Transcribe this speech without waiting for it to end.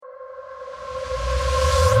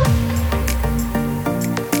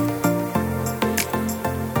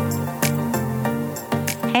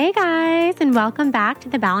and welcome back to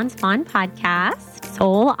the Balance Fawn podcast,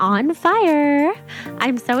 Soul on Fire.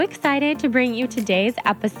 I'm so excited to bring you today's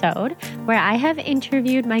episode where I have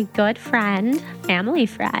interviewed my good friend, family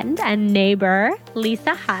friend, and neighbor,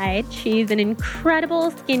 Lisa Hyde. She's an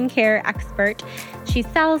incredible skincare expert. She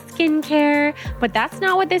sells skincare, but that's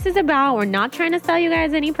not what this is about. We're not trying to sell you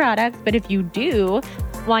guys any products, but if you do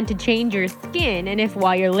want to change your skin, and if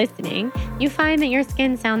while you're listening, you find that your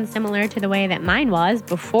skin sounds similar to the way that mine was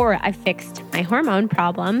before I fixed my hormone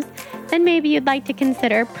problems, then maybe you'd like to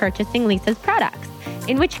consider purchasing Lisa's products.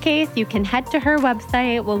 In which case, you can head to her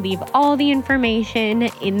website. We'll leave all the information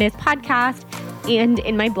in this podcast and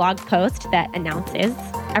in my blog post that announces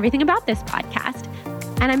everything about this podcast.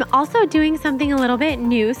 And I'm also doing something a little bit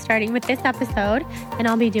new starting with this episode, and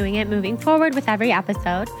I'll be doing it moving forward with every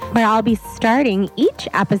episode, where I'll be starting each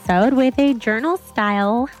episode with a journal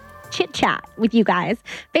style chit chat with you guys.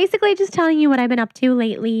 Basically just telling you what I've been up to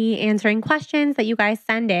lately, answering questions that you guys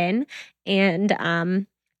send in, and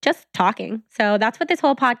just talking. So that's what this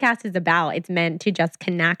whole podcast is about. It's meant to just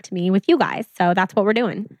connect me with you guys. So that's what we're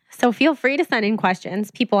doing. So feel free to send in questions.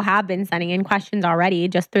 People have been sending in questions already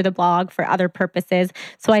just through the blog for other purposes.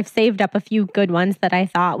 So I've saved up a few good ones that I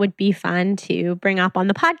thought would be fun to bring up on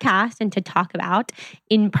the podcast and to talk about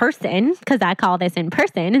in person, because I call this in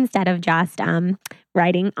person instead of just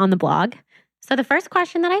writing on the blog. So the first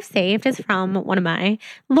question that I've saved is from one of my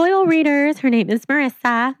loyal readers. Her name is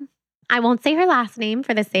Marissa. I won't say her last name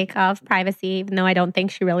for the sake of privacy, even though I don't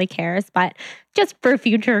think she really cares. But just for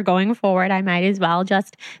future going forward, I might as well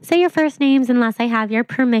just say your first names unless I have your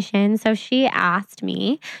permission. So she asked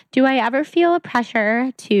me, do I ever feel a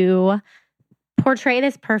pressure to portray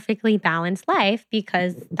this perfectly balanced life?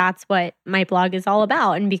 Because that's what my blog is all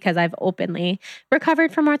about. And because I've openly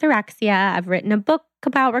recovered from orthorexia, I've written a book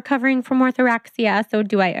about recovering from orthorexia. So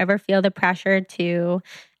do I ever feel the pressure to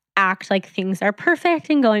act like things are perfect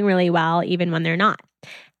and going really well, even when they're not?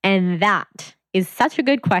 And that is such a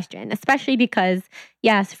good question, especially because,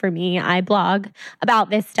 yes, for me, I blog about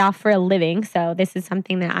this stuff for a living. So this is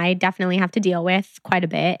something that I definitely have to deal with quite a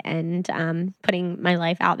bit, and putting my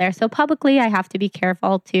life out there so publicly, I have to be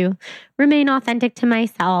careful to remain authentic to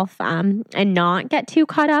myself and not get too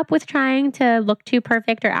caught up with trying to look too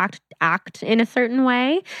perfect or act in a certain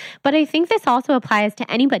way. But I think this also applies to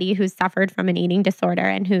anybody who's suffered from an eating disorder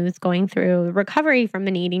and who's going through recovery from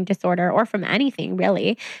an eating disorder or from anything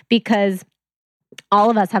really, because all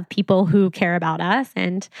of us have people who care about us.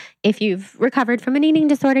 And if you've recovered from an eating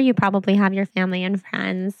disorder, you probably have your family and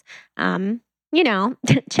friends,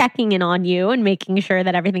 checking in on you and making sure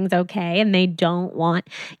that everything's okay. And they don't want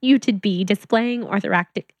you to be displaying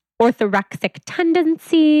orthorexic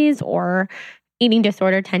tendencies or eating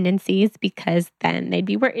disorder tendencies, because then they'd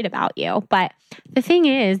be worried about you. But the thing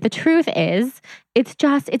is, the truth is, it's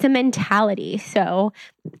a mentality. So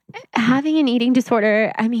having an eating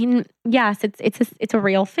disorder, I mean, yes, it's a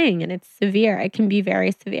real thing and it's severe. It can be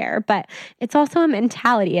very severe, but it's also a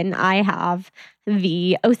mentality. And I have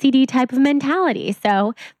the OCD type of mentality.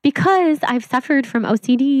 So because I've suffered from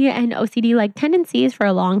OCD and OCD-like tendencies for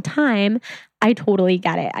a long time, I totally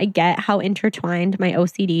get it. I get how intertwined my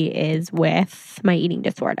OCD is with my eating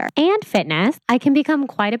disorder. And fitness, I can become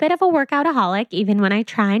quite a bit of a workoutaholic even when I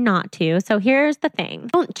try not to. So here's the thing. I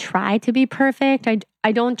don't try to be perfect.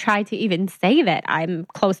 I don't try to even say that I'm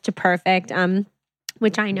close to perfect.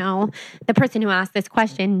 Which I know the person who asked this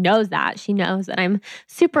question knows that. She knows that I'm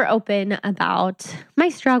super open about my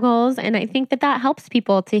struggles. And I think that helps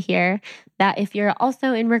people to hear that if you're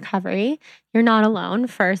also in recovery, you're not alone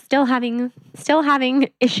for still having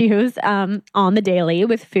issues on the daily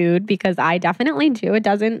with food, because I definitely do. It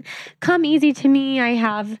doesn't come easy to me. I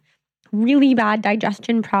have really bad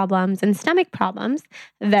digestion problems and stomach problems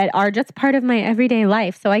that are just part of my everyday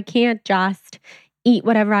life. So I can't just eat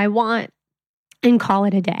whatever I want and call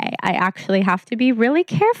it a day. I actually have to be really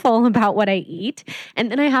careful about what I eat. And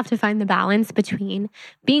then I have to find the balance between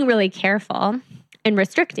being really careful and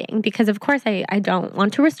restricting, because of course I don't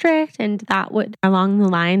want to restrict, and that would along the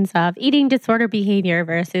lines of eating disorder behavior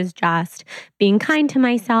versus just being kind to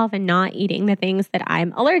myself and not eating the things that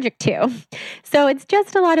I'm allergic to. So it's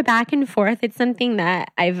just a lot of back and forth. It's something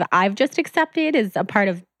that I've just accepted as a part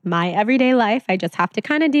of my everyday life. I just have to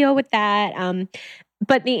kind of deal with that.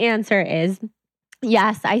 But the answer is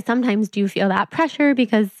yes, I sometimes do feel that pressure,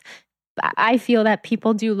 because I feel that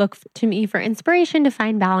people do look to me for inspiration to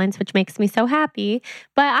find balance, which makes me so happy.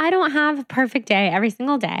 But I don't have a perfect day every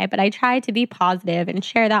single day, but I try to be positive and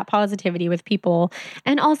share that positivity with people.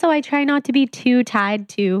 And also I try not to be too tied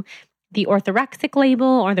to the orthorexic label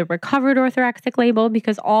or the recovered orthorexic label,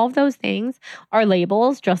 because all of those things are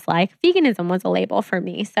labels, just like veganism was a label for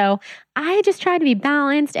me. So I just try to be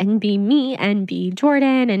balanced and be me and be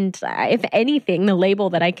Jordan. And if anything, the label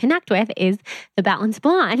that I connect with is the balanced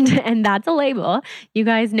blonde. And that's a label. You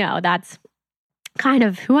guys know that's kind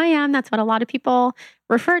of who I am. That's what a lot of people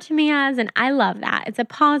refer to me as. And I love that. It's a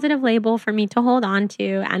positive label for me to hold on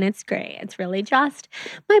to. And it's great. It's really just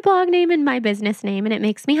my blog name and my business name. And it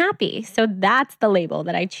makes me happy. So that's the label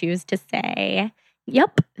that I choose to say,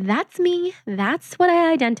 yep, that's me. That's what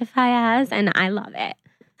I identify as. And I love it.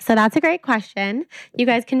 So that's a great question. You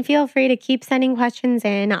guys can feel free to keep sending questions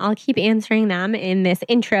in. I'll keep answering them in this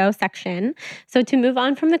intro section. So to move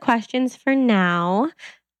on from the questions for now,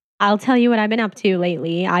 I'll tell you what I've been up to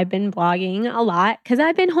lately. I've been blogging a lot because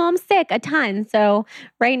I've been homesick a ton. So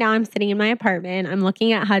right now I'm sitting in my apartment. I'm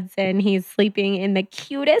looking at Hudson. He's sleeping in the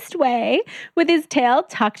cutest way with his tail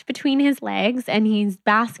tucked between his legs, and he's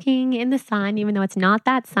basking in the sun, even though it's not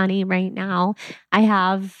that sunny right now.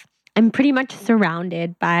 I'm pretty much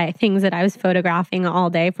surrounded by things that I was photographing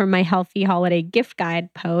all day for my Healthy Holiday Gift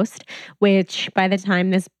Guide post, which by the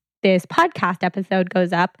time this podcast episode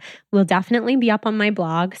goes up will definitely be up on my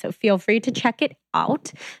blog. So feel free to check it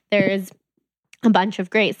out. There's a bunch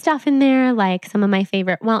of great stuff in there, like some of my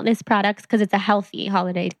favorite wellness products, because it's a healthy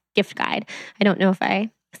holiday gift guide. I don't know if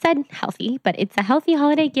I said healthy, but it's a healthy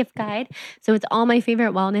holiday gift guide. So it's all my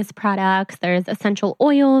favorite wellness products. There's essential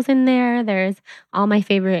oils in there. There's all my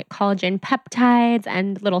favorite collagen peptides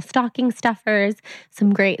and little stocking stuffers,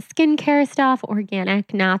 some great skincare stuff,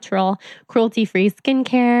 organic, natural, cruelty-free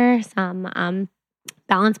skincare, some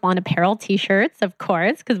Balance Blonde apparel t-shirts, of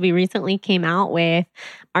course, because we recently came out with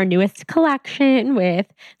our newest collection with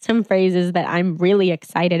some phrases that I'm really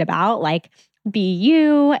excited about, like be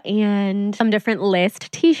you, and some different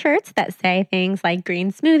list t-shirts that say things like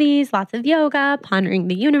green smoothies, lots of yoga, pondering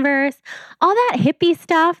the universe, all that hippie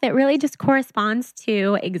stuff that really just corresponds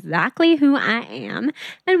to exactly who I am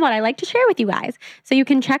and what I like to share with you guys. So you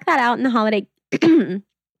can check that out in the holiday,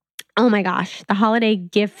 oh my gosh, the holiday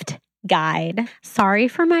gift guide. Sorry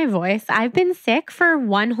for my voice. I've been sick for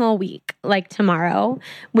one whole week. Like tomorrow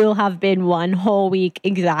will have been one whole week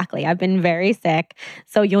exactly. I've been very sick.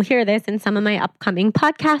 So you'll hear this in some of my upcoming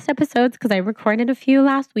podcast episodes because I recorded a few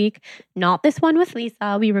last week. Not this one with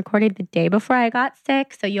Lisa. We recorded the day before I got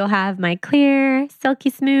sick. So you'll have my clear, silky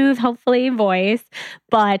smooth, hopefully voice.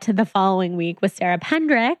 But the following week with Sarah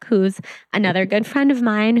Pendrick, who's another good friend of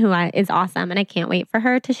mine who is awesome. And I can't wait for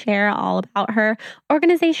her to share all about her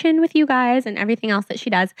organization with you guys and everything else that she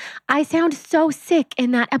does. I sound so sick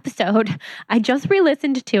in that episode. I just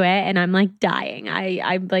re-listened to it and I'm like dying.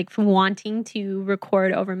 I'm like wanting to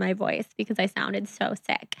record over my voice because I sounded so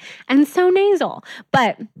sick and so nasal,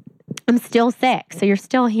 but I'm still sick. So you're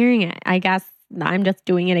still hearing it. I guess I'm just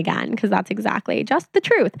doing it again because that's exactly just the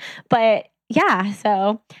truth. But yeah,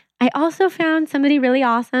 so I also found somebody really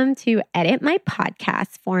awesome to edit my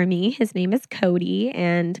podcast for me. His name is Cody,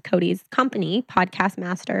 and Cody's company, Podcast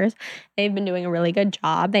Masters, they've been doing a really good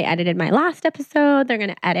job. They edited my last episode. They're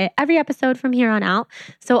going to edit every episode from here on out.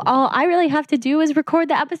 So all I really have to do is record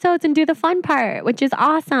the episodes and do the fun part, which is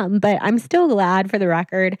awesome. But I'm still glad, for the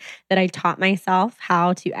record, that I taught myself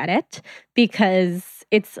how to edit, because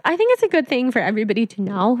I think it's a good thing for everybody to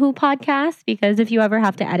know who podcasts, because if you ever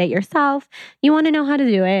have to edit yourself, you want to know how to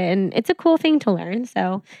do it. And it's a cool thing to learn.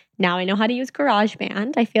 So now I know how to use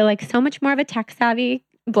GarageBand. I feel like so much more of a tech savvy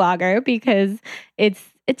blogger because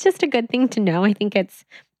it's just a good thing to know. I think it's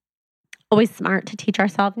always smart to teach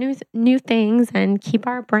ourselves new things and keep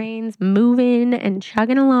our brains moving and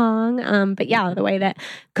chugging along. But yeah, the way that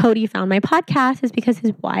Cody found my podcast is because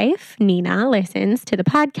his wife, Nina, listens to the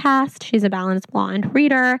podcast. She's a Balanced Blonde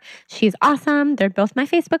reader. She's awesome. They're both my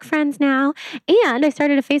Facebook friends now. And I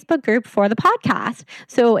started a Facebook group for the podcast.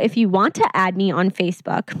 So if you want to add me on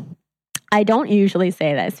Facebook, I don't usually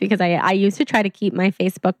say this because I used to try to keep my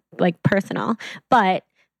Facebook like personal, but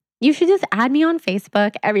you should just add me on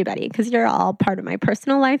Facebook, everybody, because you're all part of my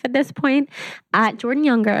personal life at this point, at Jordan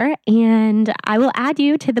Younger. And I will add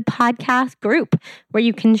you to the podcast group where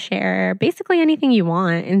you can share basically anything you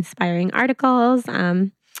want, inspiring articles,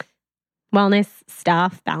 wellness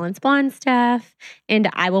stuff, Balanced Blonde stuff. And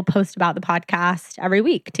I will post about the podcast every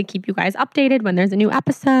week to keep you guys updated when there's a new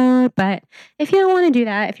episode. But if you don't want to do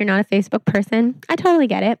that, if you're not a Facebook person, I totally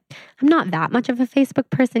get it. I'm not that much of a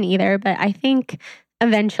Facebook person either, but I think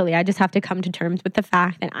eventually, I just have to come to terms with the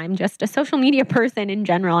fact that I'm just a social media person in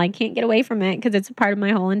general. I can't get away from it because it's a part of my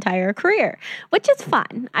whole entire career, which is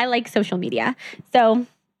fun. I like social media. So,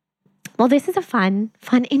 well, this is a fun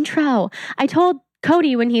intro. I told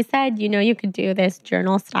Cody, when he said, you could do this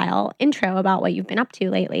journal style intro about what you've been up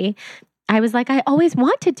to lately, I was like, I always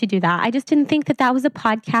wanted to do that. I just didn't think that was a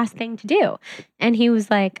podcast thing to do. And he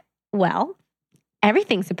was like, well,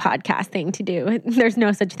 everything's a podcast thing to do. There's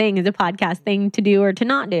no such thing as a podcast thing to do or to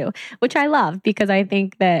not do, which I love because I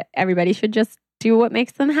think that everybody should just do what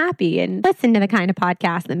makes them happy and listen to the kind of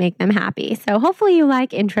podcasts that make them happy. So hopefully you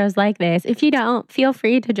like intros like this. If you don't, feel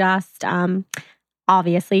free to just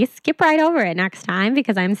obviously skip right over it next time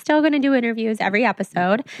because I'm still going to do interviews every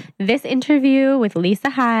episode. This interview with Lisa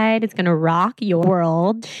Hyde is going to rock your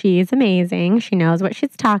world. She's amazing. She knows what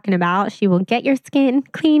she's talking about. She will get your skin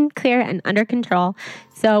clean, clear, and under control.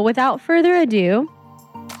 So without further ado,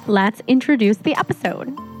 let's introduce the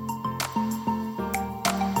episode.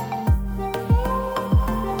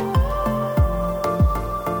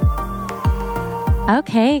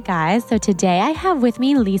 Okay, guys, so today I have with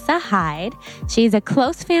me Lisa Hyde. She's a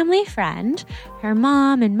close family friend. Her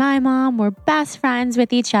mom and my mom were best friends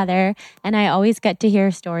with each other, and I always get to hear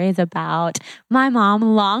stories about my mom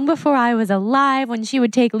long before I was alive when she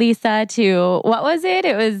would take Lisa to, what was it?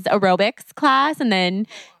 It was aerobics class, and then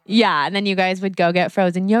you guys would go get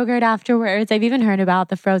frozen yogurt afterwards. I've even heard about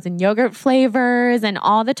the frozen yogurt flavors and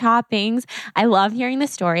all the toppings. I love hearing the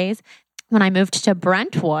stories. When I moved to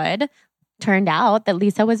Brentwood, turned out that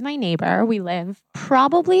Lisa was my neighbor. We live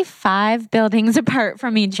probably 5 buildings apart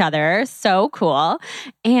from each other. So cool.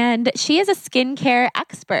 And she is a skincare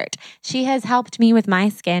expert. She has helped me with my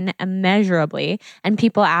skin immeasurably. And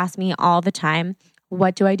people ask me all the time,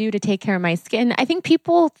 what do I do to take care of my skin? I think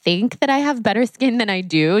people think that I have better skin than I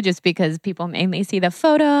do just because people mainly see the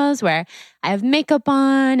photos where I have makeup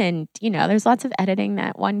on and, there's lots of editing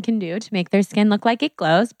that one can do to make their skin look like it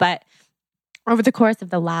glows. But over the course of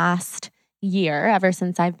the last year, ever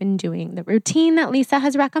since I've been doing the routine that Lisa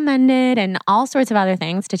has recommended and all sorts of other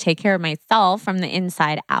things to take care of myself from the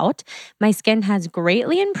inside out, my skin has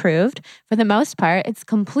greatly improved. For the most part, it's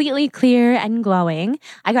completely clear and glowing.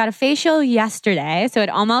 I got a facial yesterday, so it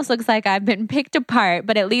almost looks like I've been picked apart,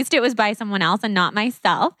 but at least it was by someone else and not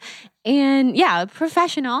myself. And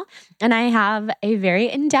professional. And I have a very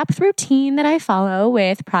in-depth routine that I follow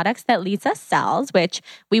with products that Lisa sells, which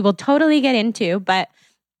we will totally get into, but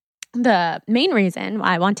the main reason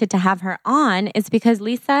why I wanted to have her on is because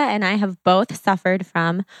Lisa and I have both suffered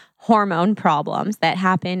from hormone problems that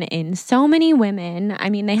happen in so many women. I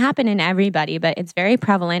mean, they happen in everybody, but it's very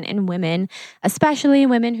prevalent in women, especially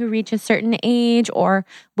women who reach a certain age or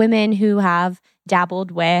women who have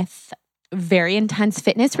dabbled with very intense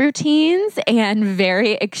fitness routines and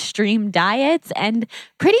very extreme diets and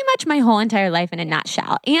pretty much my whole entire life in a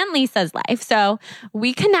nutshell and Lisa's life. So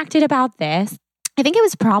we connected about this. I think it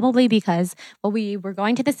was probably because, we were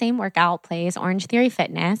going to the same workout place, Orange Theory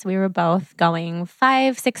Fitness. We were both going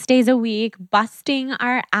 5-6 days a week, busting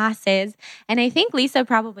our asses. And I think Lisa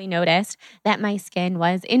probably noticed that my skin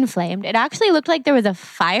was inflamed. It actually looked like there was a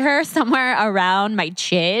fire somewhere around my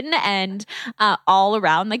chin and all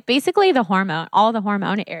around, like basically all the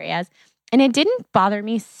hormone areas. And it didn't bother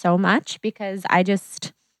me so much because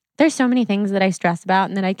there's so many things that I stress about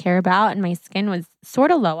and that I care about. And my skin was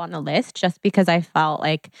sort of low on the list just because I felt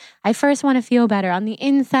like I first want to feel better on the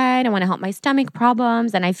inside. I want to help my stomach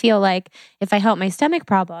problems. And I feel like if I help my stomach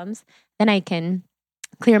problems, then I can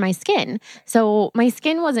clear my skin. So my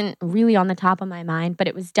skin wasn't really on the top of my mind, but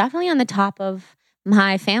it was definitely on the top of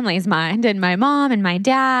my family's mind and my mom and my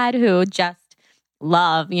dad who just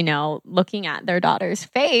love, looking at their daughter's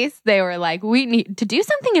face. They were like, we need to do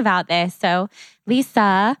something about this. So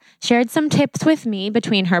Lisa shared some tips with me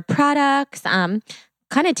between her products, kind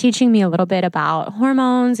of teaching me a little bit about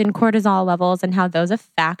hormones and cortisol levels and how those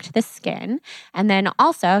affect the skin. And then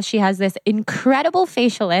also she has this incredible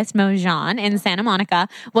facialist, Mojan in Santa Monica,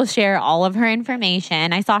 will share all of her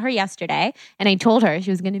information. I saw her yesterday and I told her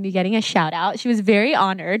she was going to be getting a shout out. She was very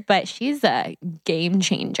honored, but she's a game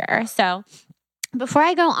changer. So before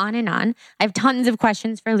I go on and on, I have tons of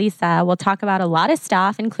questions for Lisa. We'll talk about a lot of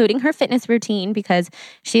stuff, including her fitness routine, because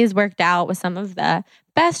she has worked out with some of the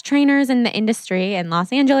best trainers in the industry in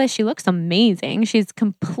Los Angeles. She looks amazing. She's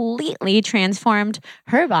completely transformed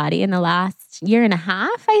her body in the last year and a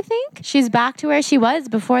half, I think. She's back to where she was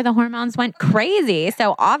before the hormones went crazy.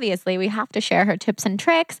 So obviously we have to share her tips and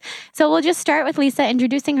tricks. So we'll just start with Lisa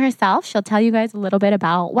introducing herself. She'll tell you guys a little bit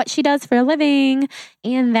about what she does for a living,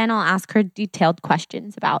 and then I'll ask her detailed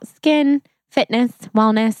questions about skin, fitness,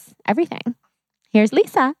 wellness, everything. Here's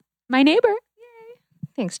Lisa, my neighbor.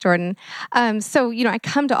 Thanks, Jordan. I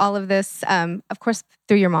come to all of this, of course,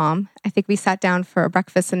 through your mom. I think we sat down for a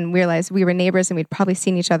breakfast and realized we were neighbors and we'd probably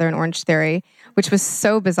seen each other in Orange Theory, which was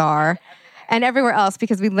so bizarre. and everywhere else,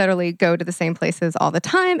 because we literally go to the same places all the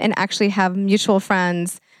time and actually have mutual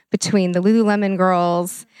friends between the Lululemon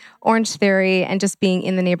girls, Orange Theory, and just being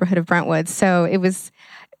in the neighborhood of Brentwood. So it was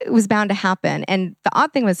bound to happen. And the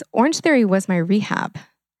odd thing was Orange Theory was my rehab.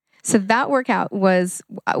 So that workout was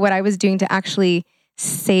what I was doing to actually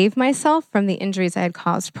save myself from the injuries I had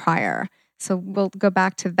caused prior. So we'll go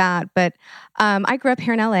back to that. But I grew up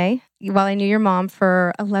here in LA. While I knew your mom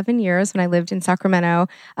for 11 years when I lived in Sacramento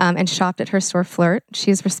and shopped at her store Flirt,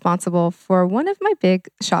 she's responsible for one of my big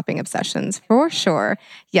shopping obsessions, for sure.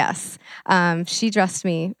 Yes, she dressed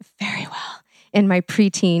me very well in my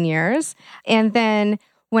preteen years. And then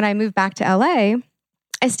when I moved back to LA,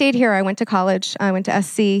 I stayed here. I went to college. I went to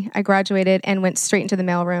SC. I graduated and went straight into the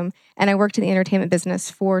mailroom. And I worked in the entertainment business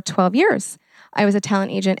for 12 years. I was a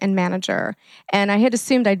talent agent and manager. And I had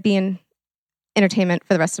assumed I'd be in entertainment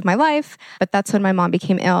for the rest of my life. But that's when my mom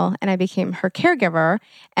became ill and I became her caregiver.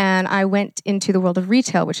 And I went into the world of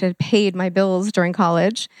retail, which had paid my bills during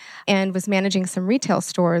college, and was managing some retail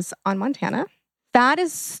stores on Montana. That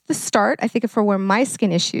is the start, I think, for where my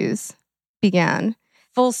skin issues began.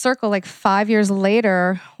 Full circle, like 5 years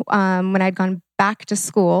later, when I'd gone back to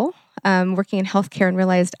school, working in healthcare, and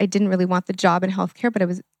realized I didn't really want the job in healthcare, but I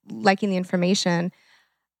was liking the information.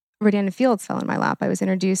 Rodan Fields fell in my lap. I was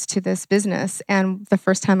introduced to this business, and the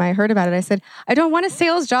first time I heard about it, I said, I don't want a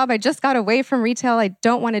sales job. I just got away from retail. I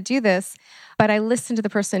don't want to do this. But I listened to the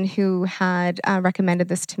person who had recommended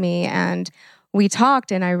this to me, and we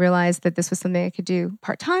talked, and I realized that this was something I could do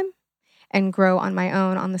part-time and grow on my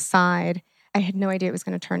own on the side. I had no idea it was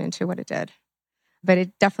going to turn into what it did. But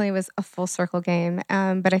it definitely was a full circle game.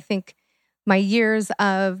 But I think my years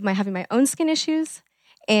of having my own skin issues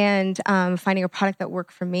and finding a product that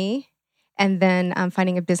worked for me, and then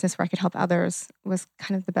finding a business where I could help others was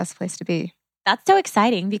kind of the best place to be. That's so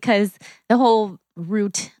exciting, because the whole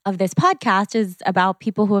root of this podcast is about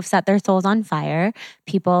people who have set their souls on fire,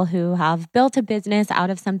 people who have built a business out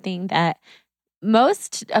of something that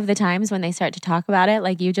most of the times when they start to talk about it,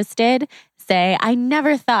 like you just did, say, I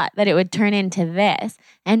never thought that it would turn into this.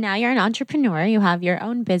 And now you're an entrepreneur. You have your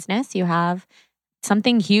own business. You have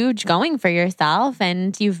something huge going for yourself,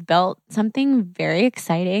 and you've built something very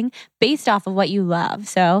exciting based off of what you love.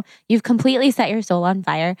 So you've completely set your soul on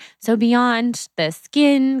fire. So beyond the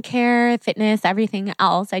skin care, fitness, everything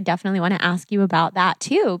else, I definitely want to ask you about that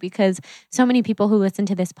too, because so many people who listen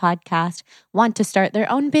to this podcast want to start their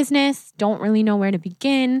own business, don't really know where to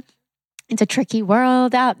begin. It's a tricky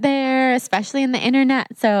world out there, especially in the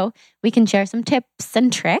internet. So we can share some tips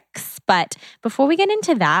and tricks. But before we get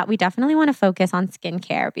into that, we definitely want to focus on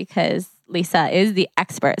skincare, because Lisa is the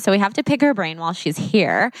expert. So we have to pick her brain while she's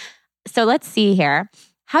here. So let's see here.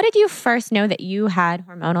 How did you first know that you had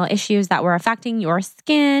hormonal issues that were affecting your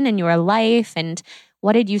skin and your life? And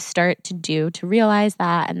what did you start to do to realize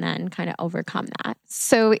that and then kind of overcome that?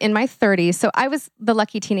 So in my 30s, so I was the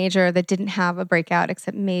lucky teenager that didn't have a breakout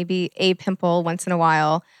except maybe a pimple once in a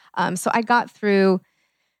while. So I got through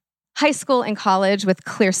high school and college with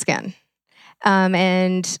clear skin.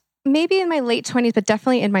 And maybe in my late 20s, but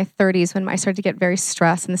definitely in my 30s when I started to get very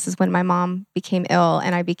stressed. And this is when my mom became ill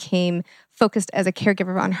and I became focused as a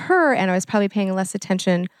caregiver on her. And I was probably paying less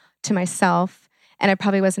attention to myself. And I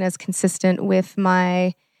probably wasn't as consistent with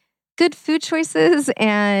my good food choices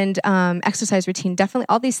and exercise routine. Definitely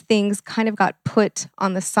all these things kind of got put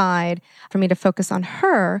on the side for me to focus on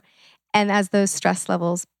her. And as those stress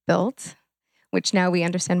levels built, which now we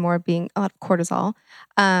understand more being a lot of cortisol,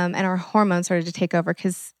 and our hormones started to take over,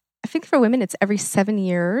 because I think for women, it's every 7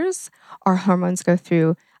 years, our hormones go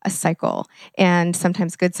through a cycle, and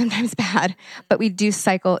sometimes good, sometimes bad, but we do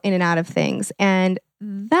cycle in and out of things. And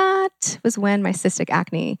that was when my cystic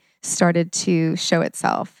acne started to show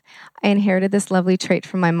itself. I inherited this lovely trait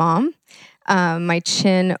from my mom. My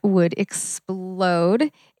chin would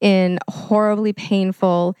explode in horribly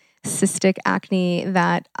painful cystic acne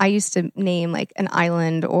that I used to name like an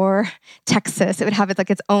island or Texas. It would have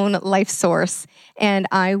its own life source. And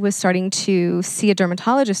I was starting to see a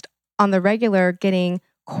dermatologist on the regular, getting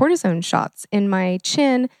cortisone shots in my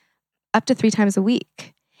chin up to 3 times a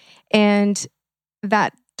week. And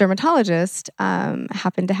that dermatologist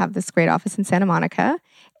happened to have this great office in Santa Monica.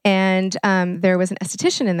 And there was an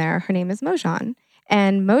esthetician in there. Her name is Mojan.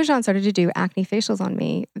 And Mojan started to do acne facials on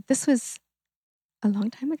me. This was a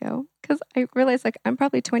long time ago, because I realized I'm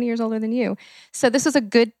probably 20 years older than you. So this was a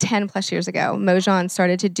good 10 plus years ago. Mojan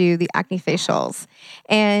started to do the acne facials.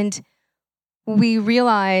 And we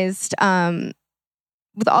realized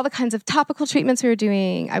with all the kinds of topical treatments we were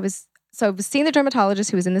doing, I was So I was seeing the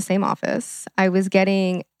dermatologist who was in the same office. I was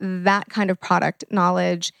getting that kind of product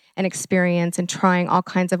knowledge and experience and trying all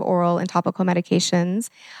kinds of oral and topical medications.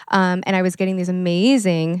 And I was getting these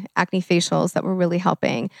amazing acne facials that were really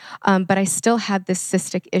helping. But I still had this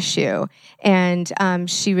cystic issue. And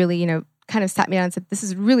she really, kind of sat me down and said, this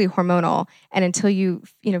is really hormonal. And until you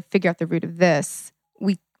figure out the root of this,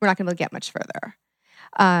 we're not going to get much further.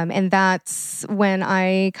 And that's when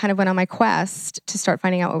I kind of went on my quest to start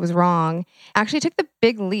finding out what was wrong. Actually took the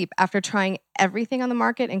big leap after trying everything on the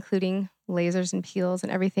market, including lasers and peels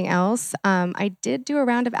and everything else. I did do a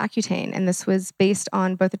round of Accutane, and this was based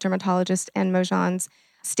on both the dermatologist and Mojan's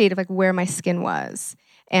state of like where my skin was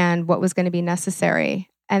and what was going to be necessary.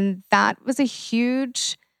 And that was a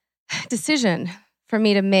huge decision for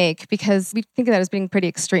me to make because we think of that as being pretty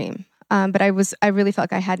extreme. But I really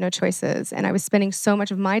felt like I had no choices. And I was spending so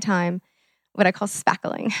much of my time, what I call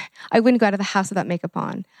spackling. I wouldn't go out of the house without makeup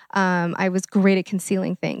on. I was great at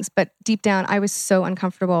concealing things. But deep down, I was so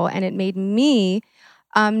uncomfortable. And it made me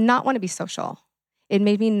not want to be social. It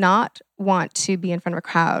made me not want to be in front of a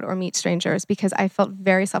crowd or meet strangers because I felt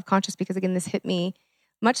very self-conscious because, again, this hit me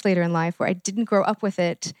much later in life where I didn't grow up with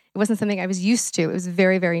it. It wasn't something I was used to. It was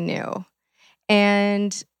very, very new.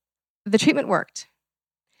 And the treatment worked.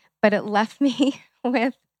 But it left me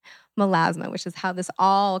with melasma, which is how this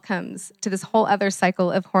all comes to this whole other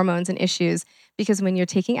cycle of hormones and issues. Because when you're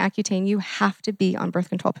taking Accutane, you have to be on birth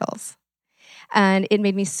control pills. And it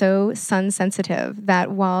made me so sun sensitive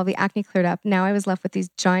that while the acne cleared up, now I was left with these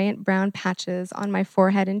giant brown patches on my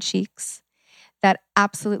forehead and cheeks that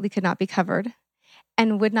absolutely could not be covered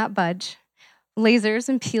and would not budge. Lasers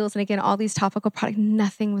and peels, and again, all these topical products,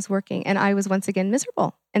 nothing was working. And I was once again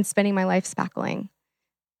miserable and spending my life spackling.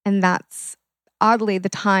 And that's oddly the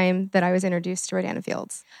time that I was introduced to Rodanna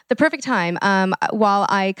Fields. The perfect time, while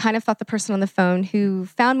I kind of thought the person on the phone who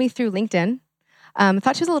found me through LinkedIn,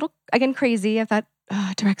 thought she was a little, again, crazy. I thought,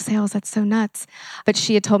 direct sales, that's so nuts. But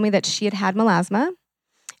she had told me that she had melasma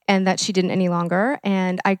and that she didn't any longer.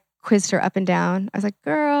 And I quizzed her up and down. I was like,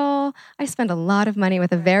 girl, I spend a lot of money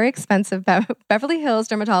with a very expensive Beverly Hills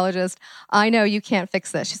dermatologist. I know you can't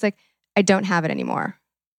fix this. She's like, I don't have it anymore.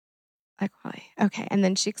 Like, really? Okay. And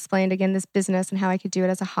then she explained again this business and how I could do it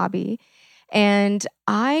as a hobby. And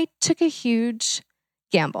I took a huge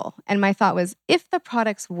gamble. And my thought was, if the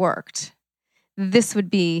products worked, this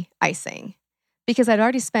would be icing. Because I'd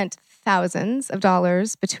already spent thousands of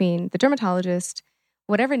dollars between the dermatologist,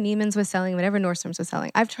 whatever Neiman's was selling, whatever Nordstrom's was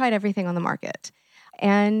selling. I've tried everything on the market.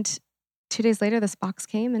 And 2 days later, this box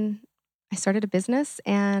came and I started a business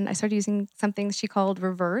and I started using something she called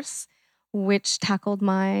Reverse, which tackled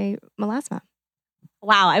my melasma.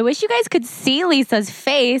 Wow, I wish you guys could see Lisa's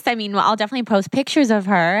face. I mean, I'll definitely post pictures of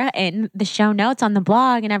her in the show notes on the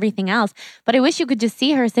blog and everything else. But I wish you could just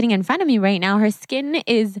see her sitting in front of me right now. Her skin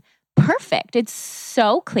is perfect. It's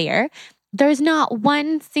so clear. There's not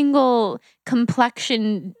one single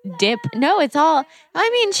complexion dip. No, it's all, I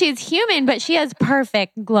mean, she's human, but she has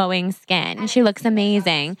perfect glowing skin. She looks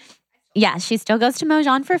amazing. Yeah, she still goes to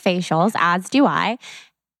Mojan for facials, as do I.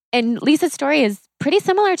 And Lisa's story is pretty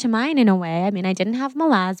similar to mine in a way. I mean, I didn't have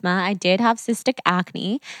melasma. I did have cystic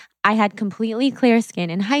acne. I had completely clear skin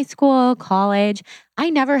in high school, college. I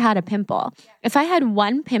never had a pimple. If I had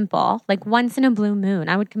one pimple, like once in a blue moon,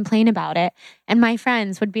 I would complain about it. And my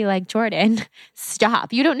friends would be like, Jordan,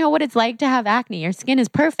 stop. You don't know what it's like to have acne. Your skin is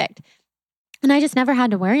perfect. And I just never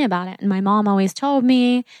had to worry about it. And my mom always told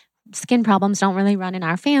me, skin problems don't really run in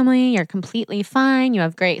our family. You're completely fine. You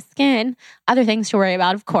have great skin. Other things to worry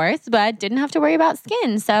about, of course, but didn't have to worry about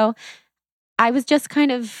skin. So I was just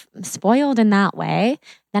kind of spoiled in that way.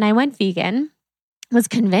 Then I went vegan, was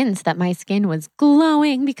convinced that my skin was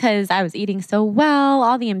glowing because I was eating so well.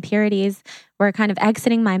 All the impurities were kind of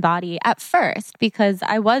exiting my body at first because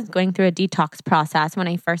I was going through a detox process when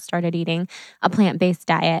I first started eating a plant-based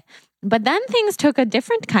diet. But then things took a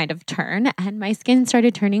different kind of turn and my skin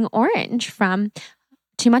started turning orange from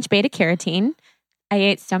too much beta carotene. I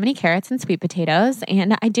ate so many carrots and sweet potatoes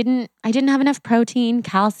and I didn't have enough protein,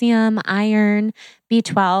 calcium, iron,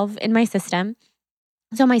 B12 in my system.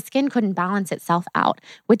 So my skin couldn't balance itself out,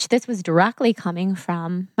 which this was directly coming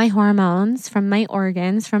from my hormones, from my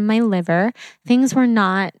organs, from my liver. Things were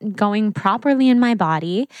not going properly in my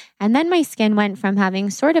body. And then my skin went from having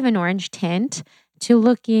sort of an orange tint to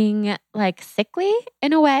looking like sickly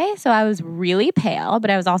in a way. So I was really pale,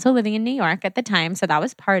 but I was also living in New York at the time. So that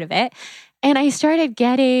was part of it. And I started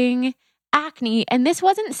getting acne. And this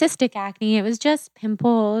wasn't cystic acne. It was just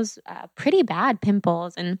pimples, pretty bad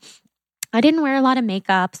pimples. And I didn't wear a lot of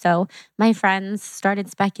makeup, so my friends started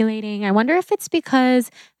speculating. I wonder if it's because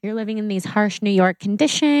you're living in these harsh New York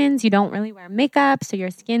conditions. You don't really wear makeup, so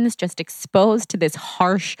your skin's just exposed to this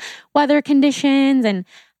harsh weather conditions. And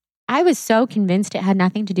I was so convinced it had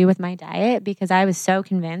nothing to do with my diet because I was so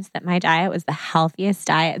convinced that my diet was the healthiest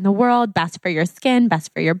diet in the world, best for your skin,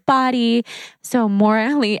 best for your body, so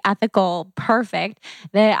morally ethical, perfect,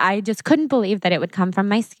 that I just couldn't believe that it would come from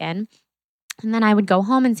my skin. And then I would go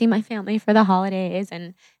home and see my family for the holidays.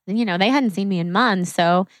 And they hadn't seen me in months.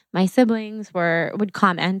 So my siblings would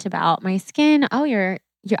comment about my skin. Oh,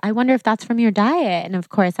 I wonder if that's from your diet. And of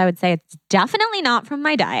course, I would say it's definitely not from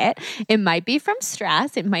my diet. It might be from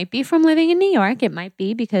stress. It might be from living in New York. It might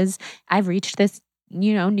be because I've reached this,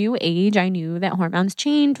 new age. I knew that hormones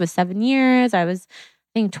changed with 7 years. I was,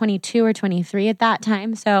 I think, 22 or 23 at that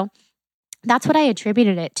time. So that's what I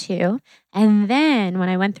attributed it to. And then when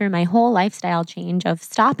I went through my whole lifestyle change of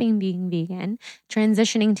stopping being vegan,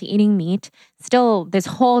 transitioning to eating meat, still this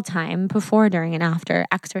whole time before, during, and after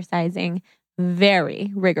exercising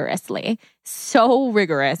very rigorously, so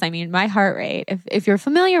rigorous. I mean, my heart rate, if you're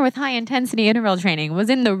familiar with high intensity interval training,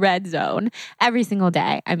 was in the red zone every single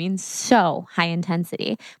day. I mean, so high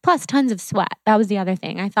intensity, plus tons of sweat. That was the other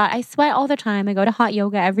thing. I thought I sweat all the time. I go to hot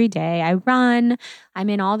yoga every day. I run. I'm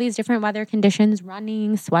in all these different weather conditions,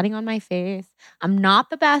 running, sweating on my face. I'm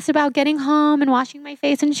not the best about getting home and washing my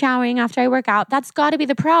face and showering after I work out. That's got to be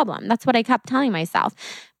the problem. That's what I kept telling myself.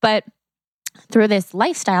 But through this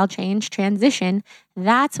lifestyle change, transition,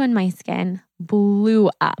 that's when my skin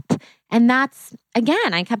blew up. And that's,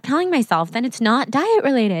 again, I kept telling myself that it's not diet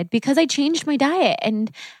related because I changed my diet.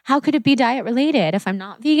 And how could it be diet related if I'm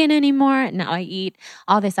not vegan anymore? Now I eat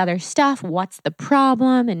all this other stuff. What's the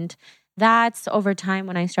problem? And that's over time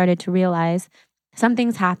when I started to realize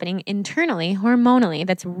something's happening internally, hormonally,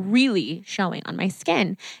 that's really showing on my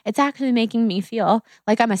skin. It's actually making me feel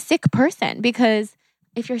like I'm a sick person because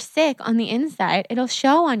if you're sick on the inside, it'll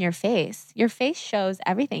show on your face. Your face shows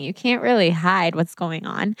everything. You can't really hide what's going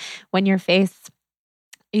on when your face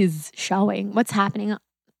is showing what's happening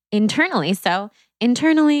internally. So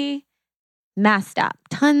internally messed up,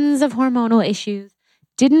 tons of hormonal issues.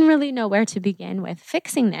 Didn't really know where to begin with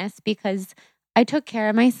fixing this because I took care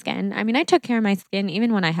of my skin. I mean, I took care of my skin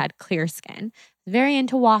even when I had clear skin. Very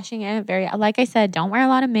into washing it. Like I said, don't wear a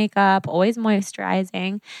lot of makeup, always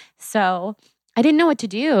moisturizing. So I didn't know what to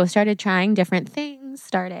do. Started trying different things.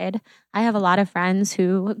 I have a lot of friends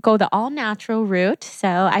who go the all natural route.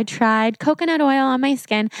 So I tried coconut oil on my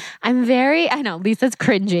skin. I know Lisa's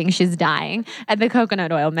cringing. She's dying at the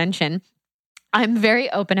coconut oil mention. I'm very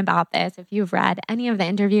open about this. If you've read any of the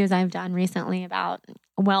interviews I've done recently about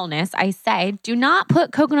wellness, I say, do not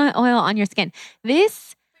put coconut oil on your skin.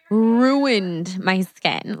 This ruined my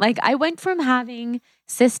skin. Like I went from having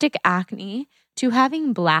cystic acne to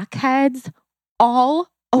having blackheads all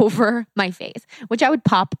over my face, which I would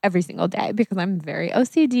pop every single day because I'm very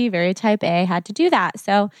OCD, very type A, had to do that.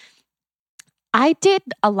 So I did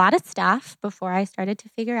a lot of stuff before I started to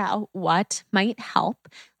figure out what might help.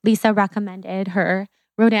 Lisa recommended her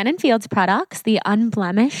Rodan and Fields products, the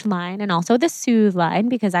Unblemished line and also the Soothe line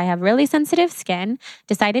because I have really sensitive skin.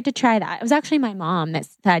 Decided to try that. It was actually my mom that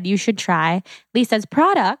said you should try Lisa's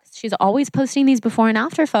products. She's always posting these before and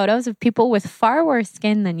after photos of people with far worse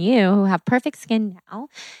skin than you who have perfect skin now.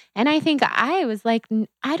 And I think I was like,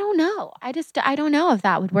 I don't know. I don't know if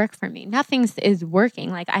that would work for me. Nothing is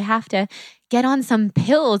working. Like I have to get on some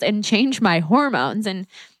pills and change my hormones. And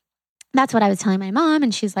that's what I was telling my mom.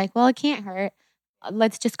 And she's like, well, it can't hurt.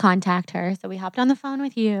 Let's just contact her. So we hopped on the phone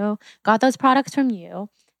with you, got those products from you.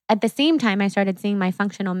 At the same time, I started seeing my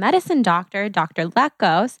functional medicine doctor, Dr.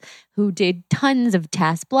 Lekos, who did tons of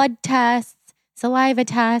tests, blood tests, saliva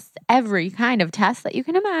tests, every kind of test that you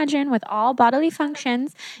can imagine with all bodily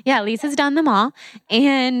functions. Yeah, Lisa's done them all.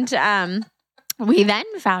 And we then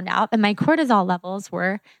found out that my cortisol levels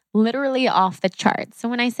were literally off the charts. So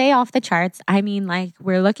when I say off the charts, I mean like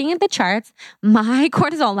we're looking at the charts. My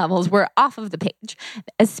cortisol levels were off of the page,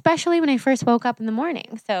 especially when I first woke up in the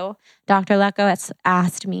morning. So Dr. Lekos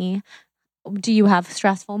asked me, do you have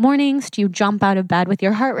stressful mornings? Do you jump out of bed with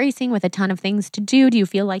your heart racing with a ton of things to do? Do you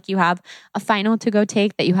feel like you have a final to go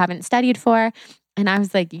take that you haven't studied for? And I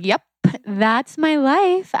was like, yep. That's my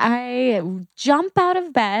life. I jump out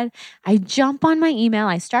of bed. I jump on my email.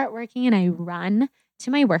 I start working and I run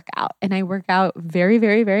to my workout. And I work out very,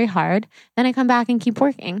 very, very hard. Then I come back and keep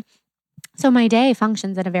working. So my day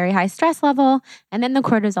functions at a very high stress level. And then the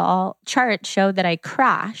cortisol chart showed that I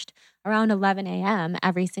crashed around 11 a.m.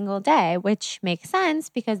 every single day, which makes sense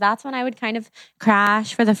because that's when I would kind of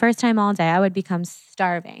crash for the first time all day. I would become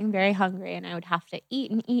starving, very hungry, and I would have to eat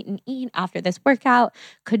and eat and eat after this workout.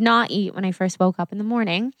 Could not eat when I first woke up in the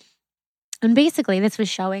morning. And basically, this was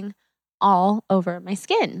showing all over my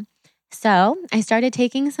skin. So I started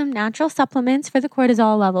taking some natural supplements for the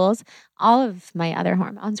cortisol levels. All of my other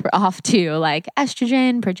hormones were off too, like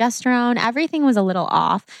estrogen, progesterone, everything was a little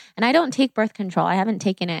off. And I don't take birth control. I haven't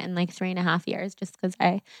taken it in like 3.5 years just because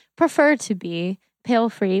I prefer to be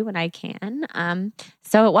pill-free when I can.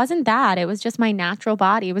 So it wasn't that. It was just my natural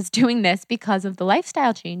body was doing this because of the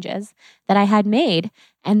lifestyle changes that I had made.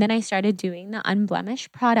 And then I started doing the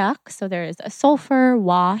unblemished products. So there's a sulfur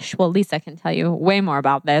wash. Well, Lisa can tell you way more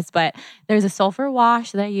about this, but there's a sulfur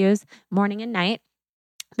wash that I use morning and night.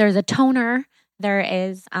 There's a toner. There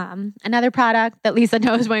is another product that Lisa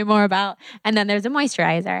knows way more about. And then there's a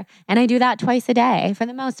moisturizer. And I do that twice a day for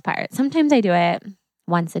the most part. Sometimes I do it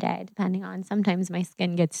once a day, depending on, sometimes my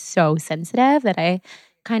skin gets so sensitive that I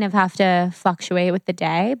kind of have to fluctuate with the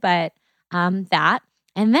day, but that.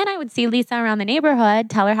 And then I would see Lisa around the neighborhood,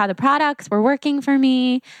 tell her how the products were working for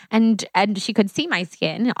me. And she could see my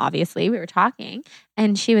skin. Obviously, we were talking.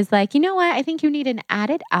 And she was like, you know what? I think you need an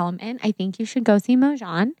added element. I think you should go see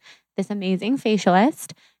Mojan, this amazing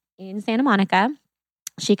facialist in Santa Monica.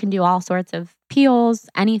 She can do all sorts of peels,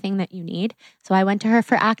 anything that you need. So I went to her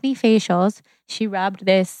for acne facials. She rubbed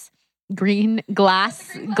this green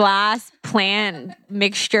glass plant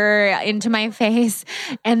mixture into my face.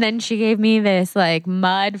 And then she gave me this like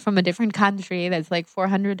mud from a different country that's like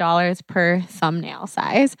 $400 per thumbnail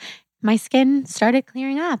size. My skin started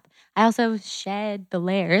clearing up. I also shed the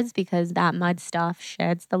layers because that mud stuff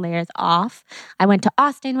sheds the layers off. I went to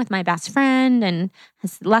Austin with my best friend, and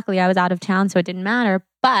luckily I was out of town, so it didn't matter.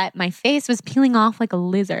 But my face was peeling off like a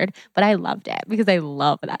lizard, but I loved it because I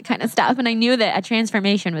love that kind of stuff. And I knew that a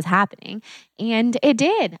transformation was happening, and it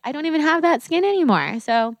did. I don't even have that skin anymore.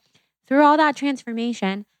 So through all that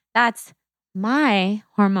transformation, that's my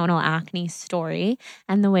hormonal acne story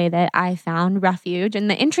and the way that I found refuge. And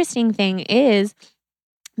the interesting thing is,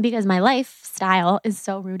 because my lifestyle is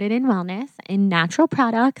so rooted in wellness, in natural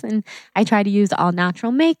products, and I try to use all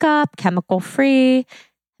natural makeup, chemical free,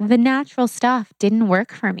 the natural stuff didn't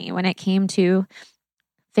work for me when it came to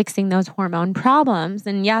fixing those hormone problems.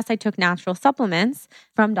 And yes, I took natural supplements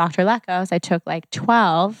from Dr. Lekos. I took like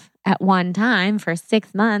 12 at one time for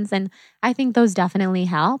 6 months. And I think those definitely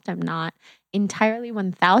helped. I'm not entirely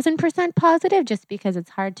 1000% positive just because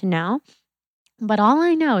it's hard to know. But all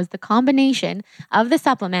I know is the combination of the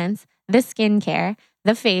supplements, the skincare,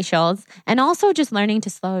 the facials, and also just learning to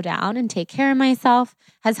slow down and take care of myself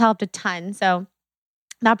has helped a ton. So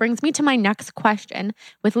that brings me to my next question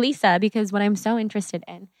with Lisa, because what I'm so interested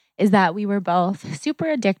in is that we were both super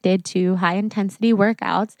addicted to high intensity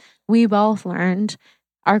workouts. We both learned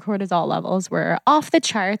our cortisol levels were off the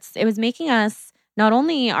charts. It was making us, not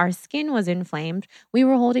only our skin was inflamed, we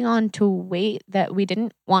were holding on to weight that we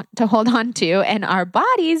didn't want to hold on to. And our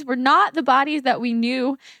bodies were not the bodies that we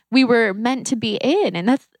knew we were meant to be in.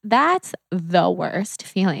 And that's the worst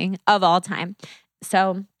feeling of all time.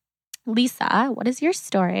 So Lisa, what is your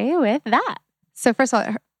story with that? So first of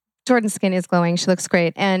all, Jordan's skin is glowing. She looks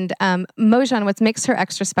great. And Mojan, what makes her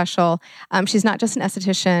extra special, she's not just an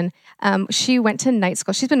esthetician. She went to night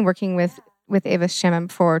school. She's been working with Ava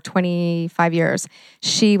Shamam for 25 years.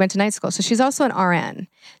 She went to night school. So she's also an RN.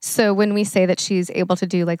 So when we say that she's able to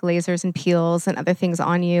do like lasers and peels and other things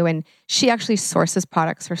on you, and she actually sources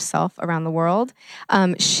products herself around the world.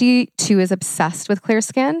 She too is obsessed with clear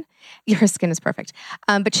skin. Her skin is perfect.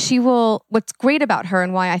 But what's great about her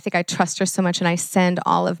and why I think I trust her so much and I send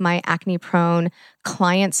all of my acne prone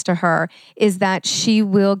clients to her is that she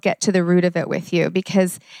will get to the root of it with you,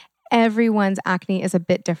 because everyone's acne is a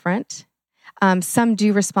bit different. Some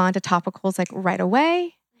do respond to topicals like right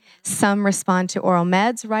away. Some respond to oral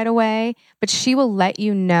meds right away, but she will let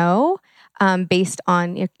you know based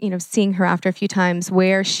on seeing her after a few times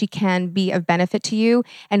where she can be of benefit to you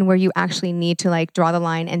and where you actually need to like draw the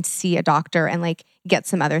line and see a doctor and like get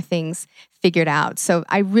some other things figured out. So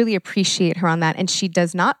I really appreciate her on that, and she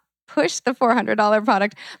does not push the $400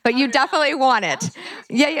 product, but you definitely want it.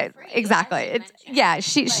 Yeah, exactly.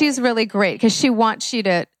 She's really great because she wants you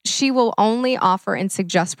to. She will only offer and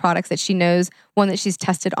suggest products that she knows, one, that she's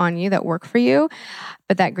tested on you that work for you.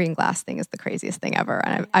 But that green glass thing is the craziest thing ever,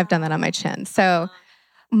 and I've done that on my chin. So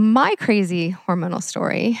my crazy hormonal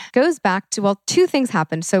story goes back to, two things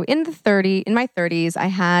happened. So in my 30s, I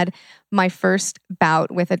had my first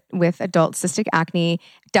bout with adult cystic acne,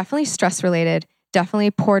 definitely stress related.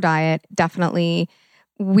 Definitely poor diet, definitely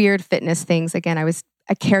weird fitness things. Again, I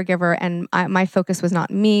a caregiver, and my focus was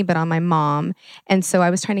not me, but on my mom. And so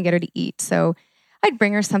I was trying to get her to eat. So I'd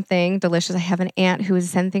bring her something delicious. I have an aunt who would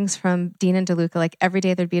send things from Dean and DeLuca. Like every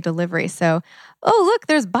day there'd be a delivery. So, oh, look,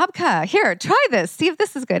 there's babka. Here, try this. See if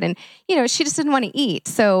this is good. And, she just didn't want to eat.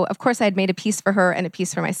 So, of course, I'd made a piece for her and a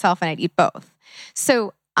piece for myself, and I'd eat both.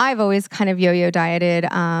 So I've always kind of yo-yo dieted.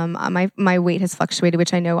 My weight has fluctuated,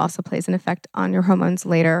 which I know also plays an effect on your hormones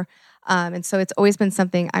later. And so it's always been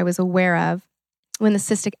something I was aware of. When the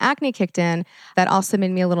cystic acne kicked in, that also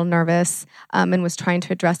made me a little nervous and was trying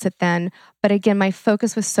to address it then. But again, my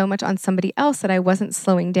focus was so much on somebody else that I wasn't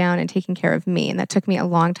slowing down and taking care of me. And that took me a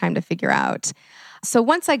long time to figure out. So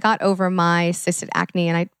once I got over my cystic acne,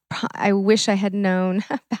 and I wish I had known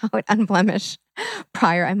about Unblemished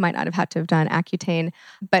prior, I might not have had to have done Accutane.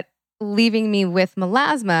 But leaving me with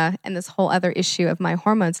melasma and this whole other issue of my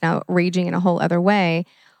hormones now raging in a whole other way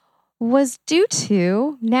was due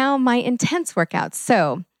to now my intense workouts.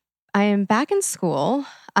 So I am back in school.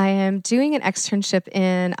 I am doing an externship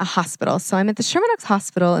in a hospital. So I'm at the Sherman Oaks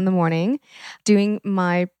Hospital in the morning doing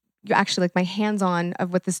my hands-on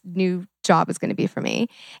of what this new job is going to be for me.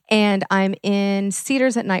 And I'm in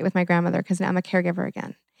Cedars at night with my grandmother because now I'm a caregiver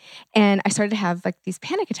again. And I started to have like these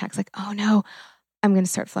panic attacks like, oh no, I'm going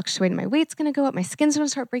to start fluctuating. My weight's going to go up. My skin's going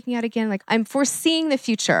to start breaking out again. Like I'm foreseeing the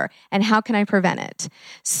future and how can I prevent it?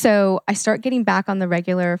 So I start getting back on the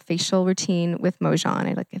regular facial routine with Mojan.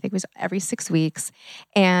 I think it was every 6 weeks.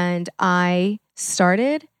 And I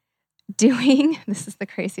started doing, this is the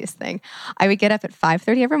craziest thing. I would get up at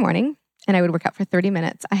 5:30 every morning and I would work out for 30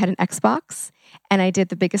 minutes. I had an Xbox and I did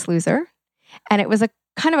The Biggest Loser. And it was a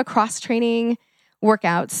kind of a cross-training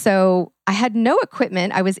workout. So I had no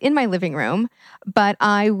equipment. I was in my living room, but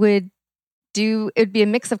it would be a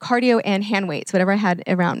mix of cardio and hand weights, whatever I had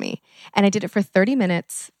around me. And I did it for 30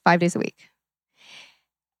 minutes, 5 days a week.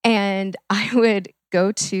 And I would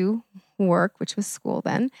go to work, which was school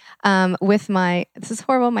then, with this is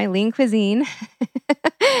horrible, my lean cuisine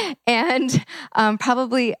and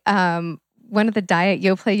probably one of the diet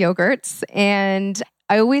Yoplait yogurts. And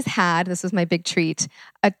I always had, this was my big treat,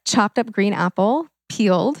 a chopped up green apple,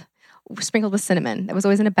 peeled, sprinkled with cinnamon. That was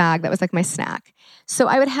always in a bag. That was like my snack. So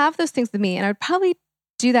I would have those things with me, and I would probably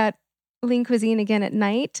do that lean cuisine again at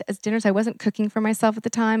night as dinners. I wasn't cooking for myself at the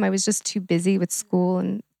time. I was just too busy with school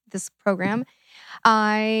and this program.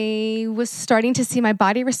 I was starting to see my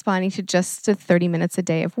body responding to just 30 minutes a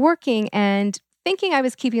day of working and thinking I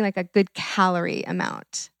was keeping like a good calorie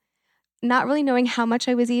amount, not really knowing how much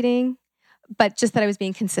I was eating, but just that I was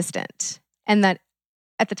being consistent. And that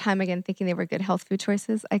at the time, again, thinking they were good health food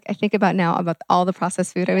choices. I think about now about all the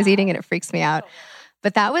processed food I was eating, and it freaks me out.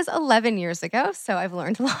 But that was 11 years ago, so I've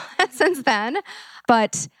learned a lot since then.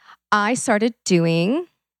 But I started doing,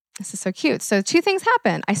 this is so cute. So 2 things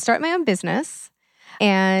happen. I start my own business,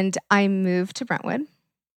 and I moved to Brentwood.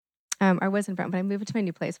 I was in Brentwood, but I moved to my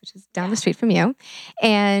new place, which is down the street from you.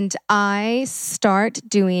 And I start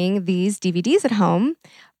doing these DVDs at home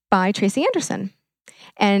by Tracy Anderson.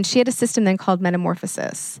 And she had a system then called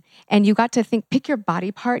Metamorphosis. And you got to pick your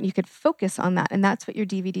body part and you could focus on that. And that's what your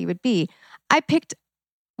DVD would be. I picked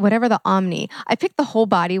whatever the Omni. I picked the whole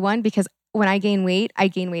body one because when I gain weight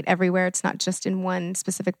everywhere. It's not just in one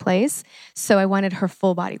specific place. So I wanted her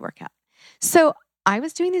full body workout. So I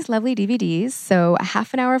was doing these lovely DVDs. So a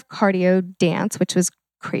half an hour of cardio dance, which was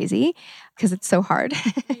crazy because it's so hard.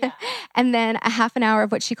 Yeah. And then a half an hour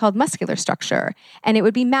of what she called muscular structure. And it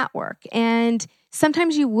would be mat work. And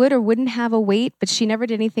sometimes you would or wouldn't have a weight, but she never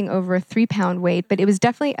did anything over a 3-pound weight, but it was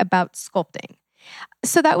definitely about sculpting.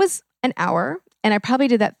 So that was an hour. And I probably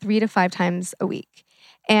did that 3 to 5 times a week.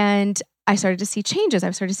 And I started to see changes.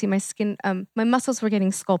 I started to see my skin, my muscles were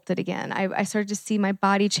getting sculpted again. I started to see my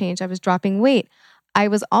body change. I was dropping weight. I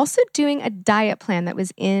was also doing a diet plan that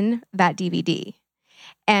was in that DVD.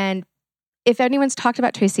 And if anyone's talked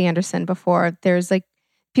about Tracy Anderson before, there's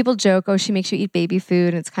people joke, oh, she makes you eat baby food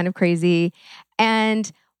and it's kind of crazy. And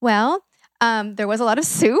there was a lot of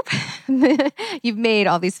soup. You've made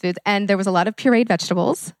all these foods. And there was a lot of pureed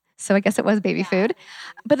vegetables. So I guess it was baby food.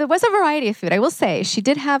 But there was a variety of food. I will say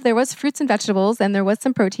there was fruits and vegetables and there was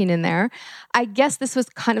some protein in there. I guess this was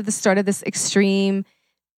kind of the start of this extreme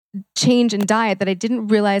change in diet that I didn't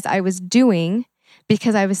realize I was doing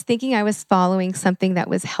because I was thinking I was following something that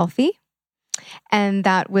was healthy and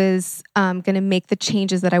that was going to make the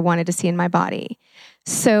changes that I wanted to see in my body.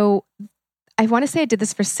 So I want to say I did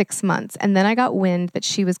this for 6 months. And then I got wind that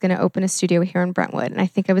she was going to open a studio here in Brentwood. And I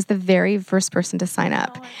think I was the very first person to sign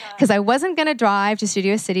up because I wasn't going to drive to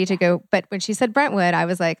Studio City to go. But when she said Brentwood, I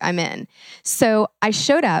was like, I'm in. So I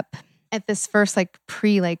showed up at this first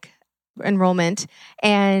enrollment.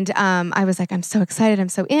 And I was like, I'm so excited. I'm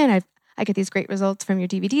so in. I get these great results from your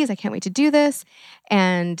DVDs. I can't wait to do this.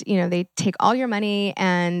 And, they take all your money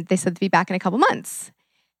and they said they'd be back in a couple months.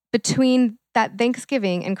 Between that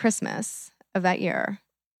Thanksgiving and Christmas of that year,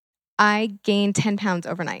 I gained 10 pounds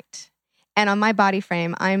overnight. And on my body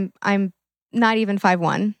frame, I'm not even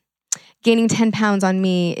 5'1". Gaining 10 pounds on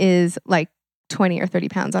me is like 20 or 30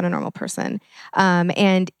 pounds on a normal person.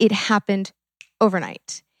 And it happened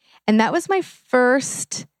overnight. And that was my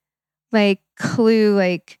first clue,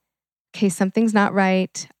 okay, something's not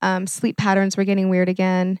right. Sleep patterns were getting weird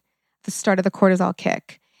again. The start of the cortisol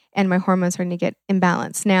kick and my hormones starting to get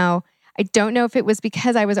imbalanced. Now, I don't know if it was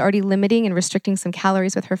because I was already limiting and restricting some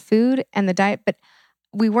calories with her food and the diet, but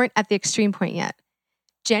we weren't at the extreme point yet.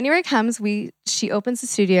 January comes, she opens the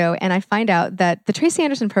studio, and I find out that the Tracy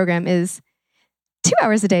Anderson program is 2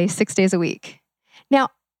 hours a day, 6 days a week. Now,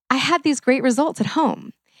 I had these great results at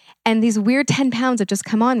home, and these weird 10 pounds have just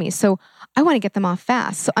come on me. So I want to get them off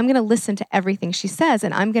fast. So I'm going to listen to everything she says,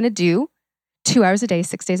 and I'm going to do 2 hours a day,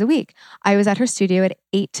 6 days a week. I was at her studio at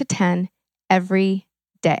 8 to 10 every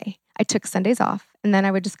day. I took Sundays off, and then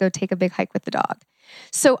I would just go take a big hike with the dog.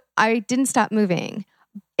 So I didn't stop moving.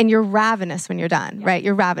 And you're ravenous when you're done, right?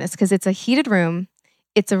 You're ravenous because it's a heated room.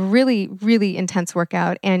 It's a really, really intense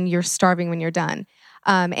workout, and you're starving when you're done.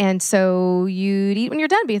 And so you'd eat when you're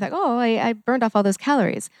done, but you're like, oh, I burned off all those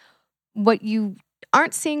calories. What you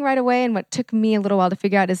aren't seeing right away, and what took me a little while to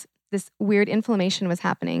figure out, is this weird inflammation was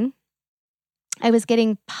happening. I was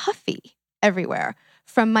getting puffy everywhere,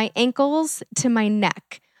 from my ankles to my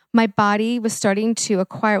neck. My body was starting to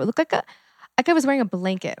acquire what looked like I was wearing a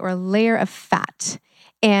blanket or a layer of fat.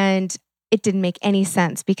 And it didn't make any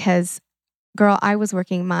sense because, girl, I was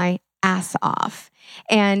working my ass off.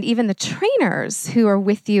 And even the trainers who are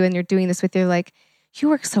with you and you're doing this with, they're like, you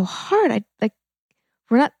work so hard.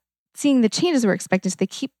 We're not seeing the changes we're expecting. So they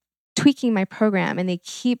keep tweaking my program, and they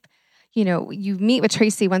keep, you meet with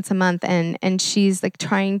Tracy once a month, and she's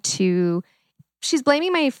she's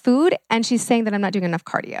blaming my food, and she's saying that I'm not doing enough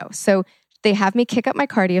cardio. So they have me kick up my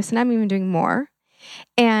cardio. So now I'm even doing more.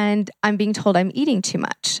 And I'm being told I'm eating too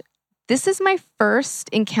much. This is my first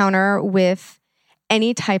encounter with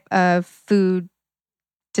any type of food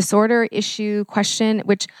disorder, issue, question,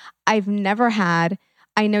 which I've never had.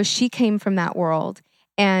 I know she came from that world,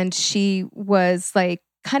 and she was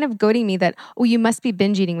kind of goading me that, oh, you must be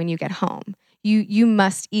binge eating when you get home. You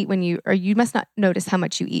must eat or you must not notice how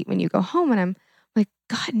much you eat when you go home. And I'm like,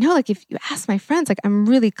 God, no, if you ask my friends, I'm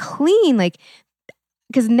really clean,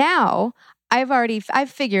 because now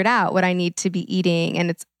I've figured out what I need to be eating, and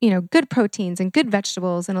it's, good proteins and good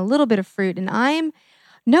vegetables and a little bit of fruit. And I'm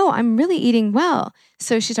really eating well.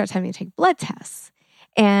 So she starts having me take blood tests,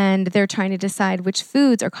 and they're trying to decide which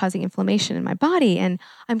foods are causing inflammation in my body. And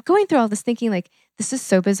I'm going through all this thinking this is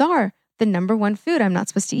so bizarre. The number one food I'm not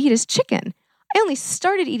supposed to eat is chicken. I only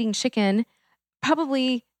started eating chicken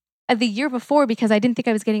probably the year before because I didn't think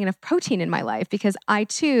I was getting enough protein in my life, because I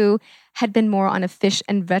too had been more on a fish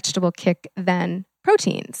and vegetable kick than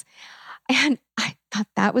proteins. And I thought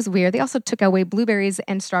that was weird. They also took away blueberries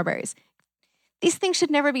and strawberries. These things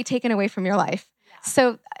should never be taken away from your life. Yeah.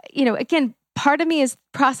 So, again, part of me is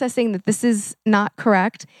processing that this is not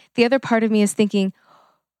correct. The other part of me is thinking,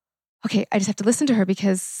 okay, I just have to listen to her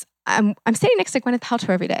because I'm sitting next to Gwyneth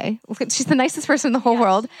Paltrow every day. She's the nicest person in the whole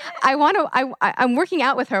world. I'm working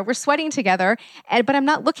out with her. We're sweating together, but I'm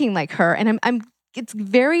not looking like her. And it's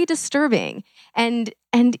very disturbing. And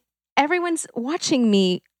everyone's watching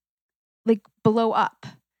me blow up.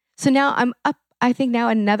 So now I'm up. I think now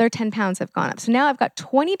another 10 pounds have gone up. So now I've got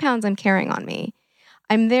 20 pounds I'm carrying on me.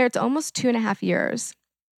 I'm there. It's almost 2.5 years.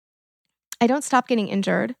 I don't stop getting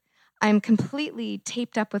injured. I'm completely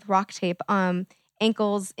taped up with rock tape,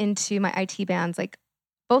 ankles into my IT bands,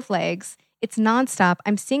 both legs. It's nonstop.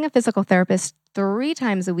 I'm seeing a physical therapist 3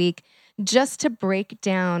 times a week just to break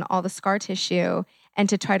down all the scar tissue and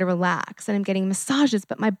to try to relax. And I'm getting massages,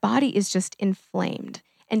 but my body is just inflamed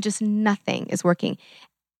and just nothing is working.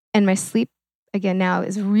 And my sleep, again, now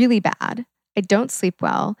is really bad. I don't sleep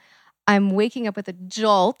well. I'm waking up with a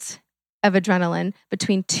jolt of adrenaline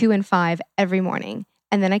between 2 and 5 every morning.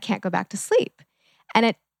 And then I can't go back to sleep. And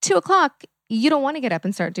at 2:00, you don't want to get up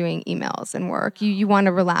and start doing emails and work. You want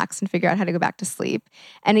to relax and figure out how to go back to sleep.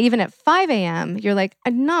 And even at 5 a.m., you're like,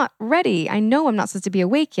 I'm not ready. I know I'm not supposed to be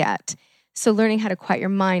awake yet. So learning how to quiet your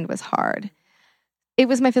mind was hard. It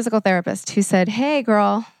was my physical therapist who said, hey,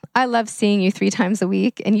 girl, I love seeing you 3 times a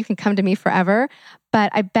week and you can come to me forever,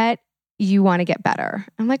 but I bet you want to get better.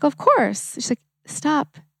 I'm like, of course. She's like,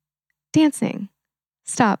 stop dancing.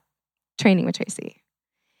 Stop training with Tracy.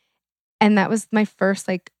 And that was my first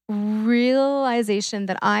realization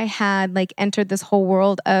that I had like entered this whole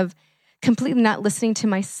world of completely not listening to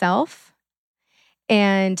myself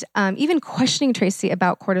and even questioning Tracy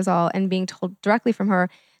about cortisol and being told directly from her,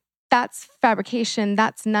 that's fabrication,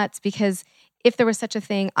 that's nuts, because if there was such a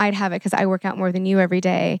thing, I'd have it because I work out more than you every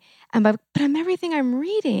day. But I'm everything I'm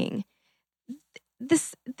reading,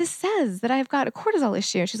 this says that I've got a cortisol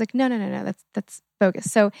issue. And she's like, no, that's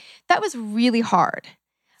bogus. So that was really hard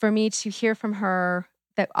for me to hear from her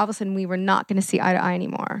that all of a sudden we were not going to see eye to eye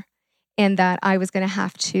anymore, and that I was going to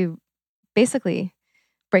have to basically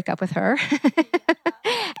break up with her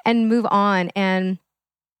and move on. And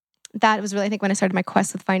that was really, I think, when I started my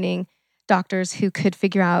quest with finding doctors who could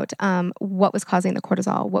figure out what was causing the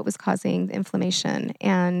cortisol, what was causing the inflammation.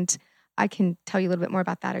 And I can tell you a little bit more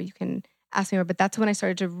about that, or you can ask me more. But that's when I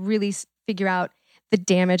started to really figure out the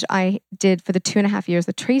damage I did for the 2.5 years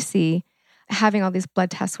with Tracy. Having all these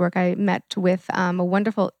blood tests work, I met with a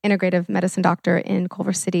wonderful integrative medicine doctor in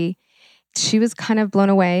Culver City. She was kind of blown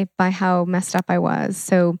away by how messed up I was.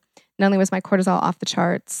 So not only was my cortisol off the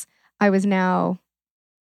charts, I was now,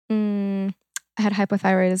 I had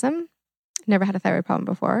hypothyroidism. Never had a thyroid problem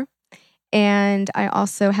before. And I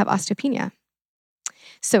also have osteopenia.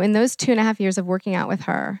 So in those 2.5 years of working out with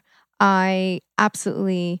her, I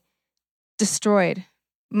absolutely destroyed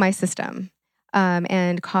my system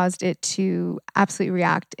and caused it to absolutely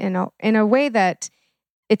react in a way that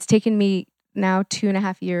it's taken me now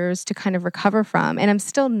 2.5 years to kind of recover from. And I'm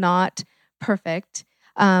still not perfect.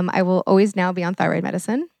 I will always now be on thyroid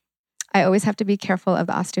medicine. I always have to be careful of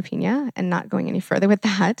the osteopenia and not going any further with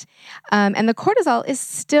that. And the cortisol is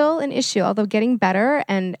still an issue, although getting better.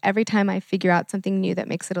 And every time I figure out something new that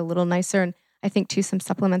makes it a little nicer, and I think too, some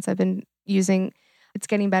supplements I've been using, it's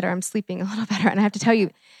getting better. I'm sleeping a little better. And I have to tell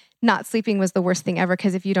you, not sleeping was the worst thing ever,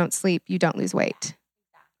 because if you don't sleep, you don't lose weight.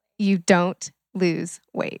 You don't lose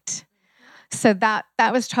weight. So that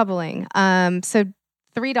was troubling. So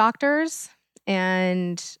 3 doctors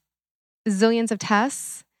and zillions of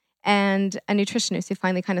tests and a nutritionist who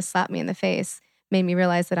finally kind of slapped me in the face made me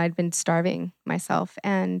realize that I'd been starving myself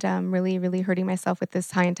and really, really hurting myself with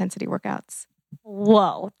this high intensity workouts.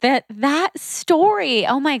 Whoa, that story.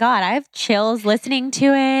 Oh my God, I have chills listening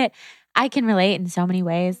to it. I can relate in so many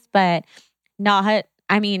ways, but I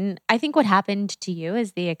think what happened to you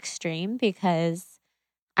is the extreme, because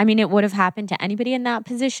it would have happened to anybody in that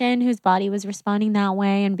position whose body was responding that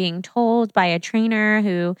way, and being told by a trainer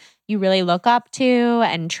who you really look up to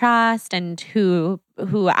and trust, and who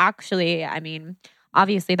actually,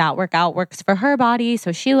 obviously that workout works for her body,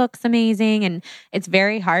 so she looks amazing. And it's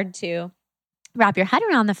very hard to wrap your head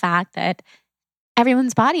around the fact that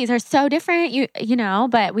everyone's bodies are so different, you know,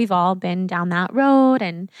 but we've all been down that road.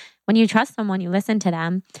 And when you trust someone, you listen to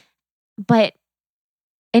them. But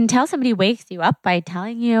until somebody wakes you up by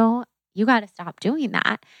telling you, you got to stop doing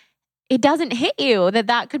that, it doesn't hit you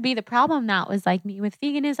that could be the problem. That was like me with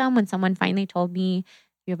veganism, when someone finally told me,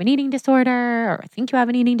 you have an eating disorder, or I think you have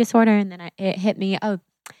an eating disorder. And then it hit me, oh,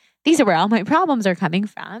 these are where all my problems are coming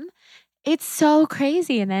from. It's so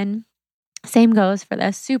crazy. And then same goes for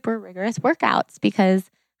the super rigorous workouts, because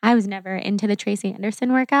I was never into the Tracy Anderson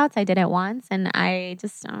workouts. I did it once and I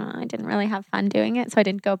just I didn't really have fun doing it. So I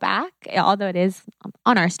didn't go back, although it is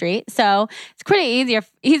on our street. So it's pretty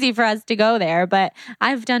easy for us to go there. But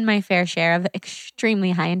I've done my fair share of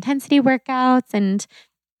extremely high intensity workouts. And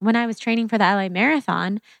when I was training for the LA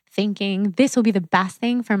Marathon, thinking this will be the best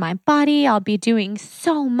thing for my body, I'll be doing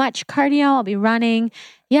so much cardio, I'll be running.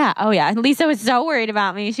 Yeah. Oh yeah. Lisa was so worried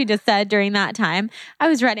about me. She just said during that time I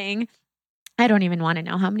was running, I don't even want to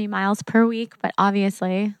know how many miles per week, but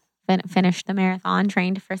obviously finished the marathon,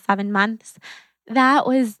 trained for 7 months. That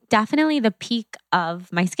was definitely the peak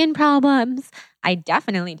of my skin problems. I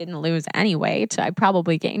definitely didn't lose any weight. I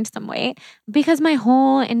probably gained some weight because my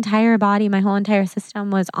whole entire body, my whole entire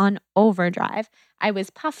system was on overdrive. I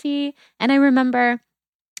was puffy. And I remember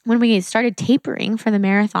when we started tapering for the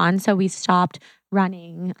marathon, so we stopped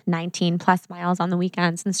running 19 plus miles on the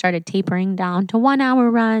weekends and started tapering down to 1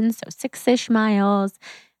 hour runs, so 6-ish miles.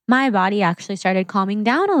 My body actually started calming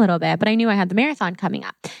down a little bit, but I knew I had the marathon coming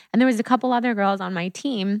up. And there was a couple other girls on my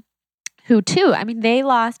team who too, they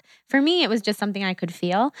lost. For me, it was just something I could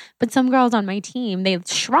feel. But some girls on my team, they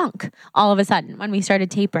shrunk all of a sudden when we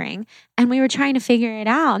started tapering. And we were trying to figure it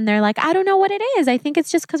out. And they're like, I don't know what it is. I think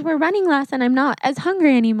it's just because we're running less and I'm not as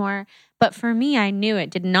hungry anymore. But for me, I knew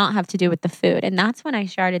it did not have to do with the food. And that's when I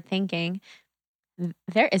started thinking,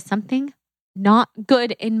 there is something not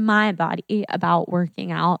good in my body about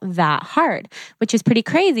working out that hard, which is pretty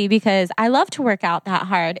crazy because I love to work out that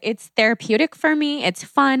hard. It's therapeutic for me. It's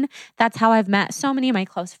fun. That's how I've met so many of my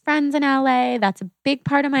close friends in LA. That's a big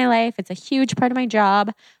part of my life. It's a huge part of my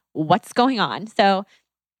job. What's going on? So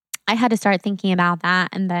I had to start thinking about that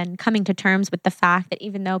and then coming to terms with the fact that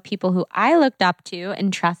even though people who I looked up to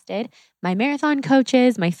and trusted, my marathon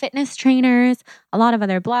coaches, my fitness trainers, a lot of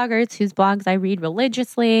other bloggers whose blogs I read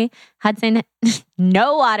religiously, Hudson,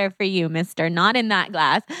 no water for you, mister, not in that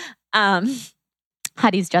glass.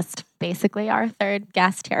 Huddy's just basically our third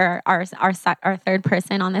guest here, our third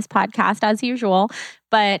person on this podcast as usual.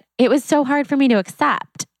 But it was so hard for me to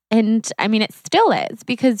accept. And I mean, it still is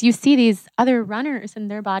because you see these other runners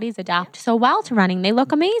and their bodies adapt so well to running. They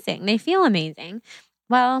look amazing. They feel amazing.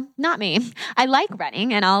 Well, not me. I like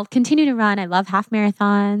running and I'll continue to run. I love half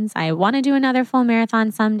marathons. I want to do another full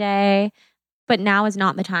marathon someday, but now is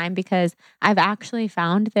not the time because I've actually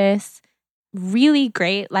found this really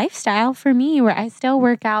great lifestyle for me where I still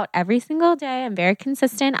work out every single day. I'm very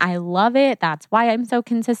consistent. I love it. That's why I'm so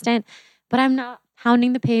consistent, but I'm not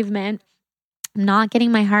pounding the pavement. I'm not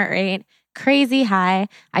getting my heart rate crazy high.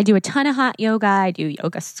 I do a ton of hot yoga. I do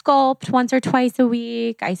yoga sculpt once or twice a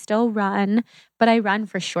week. I still run, but I run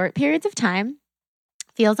for short periods of time.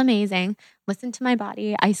 Feels amazing. Listen to my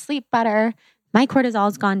body. I sleep better. My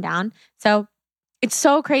cortisol's gone down. So it's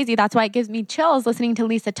so crazy. That's why it gives me chills listening to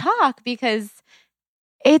Lisa talk because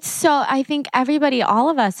it's so, I think everybody, all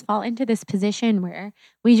of us fall into this position where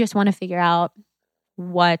we just want to figure out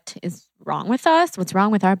what is wrong with us, what's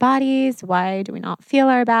wrong with our bodies, why do we not feel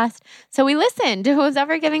our best? So we listen to who's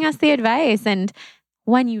ever giving us the advice. And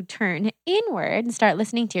when you turn inward and start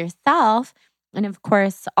listening to yourself, and of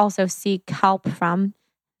course also seek help from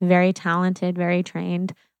very talented, very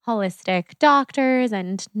trained, holistic doctors,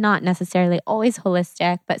 and not necessarily always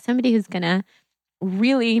holistic, but somebody who's going to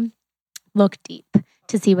really look deep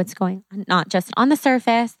to see what's going on, not just on the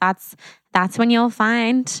surface. That's when you'll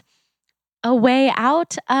find a way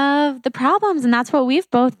out of the problems. And that's what we've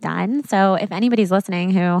both done. So if anybody's listening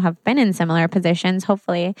who have been in similar positions,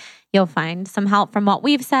 hopefully you'll find some help from what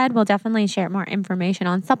we've said. We'll definitely share more information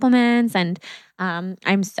on supplements. And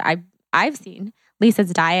I've seen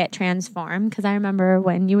Lisa's diet transform because I remember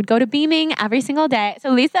when you would go to Beaming every single day. So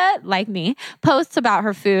Lisa, like me, posts about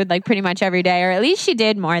her food like pretty much every day, or at least she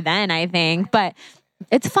did more then, I think. But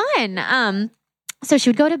it's fun. So she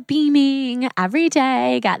would go to Beaming every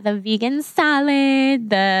day, got the vegan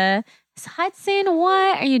salad, Hudson,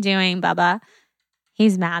 what are you doing, Bubba?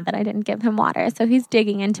 He's mad that I didn't give him water. So he's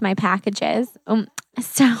digging into my packages.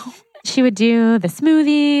 So she would do the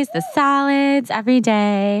smoothies, the salads every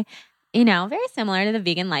day, very similar to the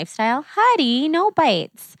vegan lifestyle. Huddy, no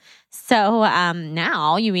bites. So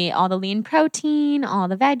now you eat all the lean protein, all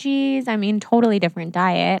the veggies. I mean, totally different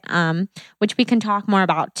diet, which we can talk more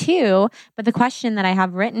about too. But the question that I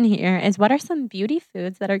have written here is, what are some beauty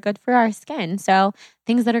foods that are good for our skin? So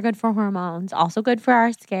things that are good for hormones, also good for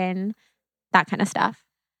our skin, that kind of stuff.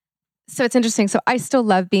 So it's interesting. So I still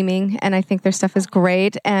love Beaming and I think their stuff is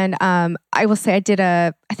great. And I will say I think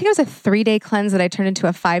it was a 3-day cleanse that I turned into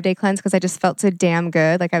a 5-day cleanse because I just felt so damn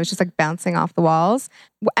good. Like I was just like bouncing off the walls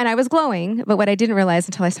and I was glowing. But what I didn't realize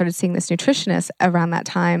until I started seeing this nutritionist around that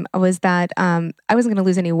time was that I wasn't going to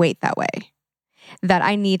lose any weight that way. That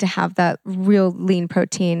I need to have that real lean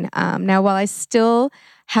protein. Now, while I still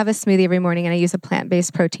have a smoothie every morning and I use a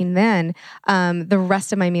plant-based protein then, the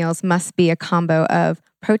rest of my meals must be a combo of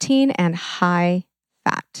protein and high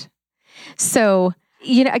fat. So,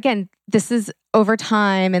 again, this is over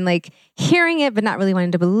time and like hearing it, but not really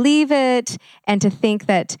wanting to believe it. And to think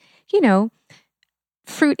that,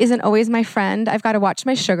 fruit isn't always my friend. I've got to watch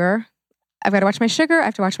my sugar. I have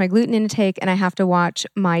to watch my gluten intake, and I have to watch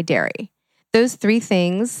my dairy. Those 3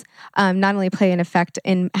 things not only play an effect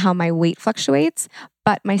in how my weight fluctuates,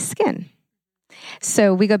 but my skin.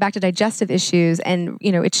 So we go back to digestive issues and,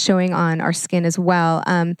 it's showing on our skin as well.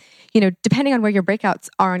 Depending on where your breakouts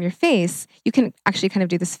are on your face, you can actually kind of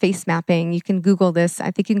do this face mapping. You can Google this. I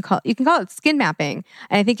think you can call it skin mapping.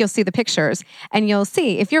 And I think you'll see the pictures and you'll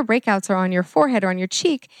see if your breakouts are on your forehead or on your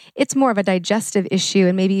cheek, it's more of a digestive issue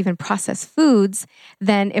and maybe even processed foods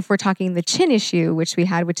than if we're talking the chin issue, which we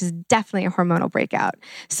had, which is definitely a hormonal breakout.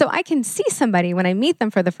 So I can see somebody when I meet them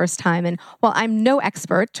for the first time. And while I'm no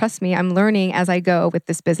expert, trust me, I'm learning as I go with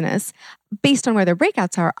this business. Based on where their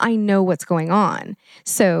breakouts are, I know what's going on.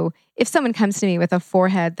 So if someone comes to me with a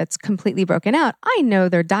forehead that's completely broken out, I know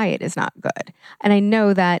their diet is not good. And I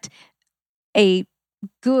know that a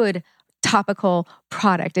good topical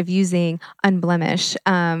product, of using Unblemish,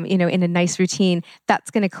 in a nice routine, that's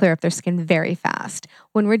going to clear up their skin very fast.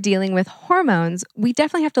 When we're dealing with hormones, we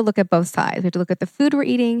definitely have to look at both sides. We have to look at the food we're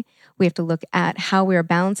eating. We have to look at how we are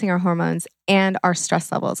balancing our hormones and our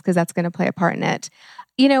stress levels, because that's going to play a part in it.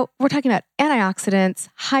 We're talking about antioxidants,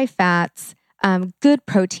 high fats, good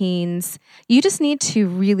proteins. You just need to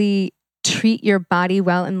really treat your body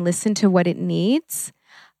well and listen to what it needs.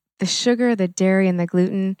 The sugar, the dairy, and the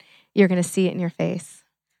gluten, you're going to see it in your face.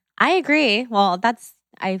 I agree. Well,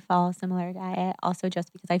 I follow a similar diet also,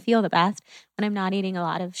 just because I feel the best when I'm not eating a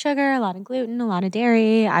lot of sugar, a lot of gluten, a lot of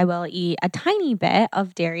dairy. I will eat a tiny bit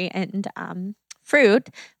of dairy and fruit,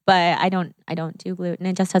 but I don't do gluten.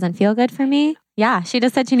 It just doesn't feel good for me. Yeah, she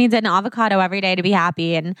just said she needs an avocado every day to be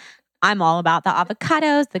happy, and I'm all about the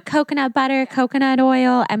avocados, the coconut butter, coconut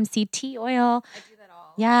oil, MCT oil. I do that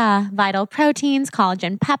all. Yeah, vital proteins,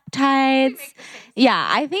 collagen peptides. Yeah,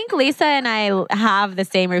 I think Lisa and I have the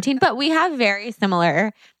same routine, but we have very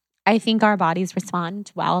similar. I think our bodies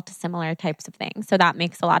respond well to similar types of things. So that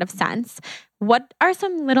makes a lot of sense. What are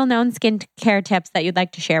some little known skincare tips that you'd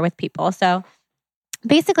like to share with people? So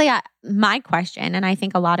basically, my question, and I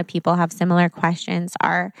think a lot of people have similar questions,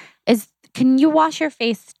 can you wash your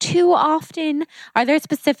face too often? Are there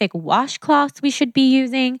specific washcloths we should be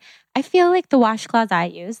using? I feel like the washcloths I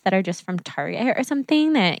use that are just from Target or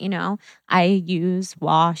something that, I use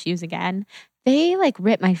again, they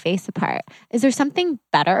rip my face apart. Is there something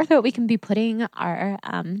better that we can be putting our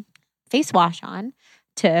face wash on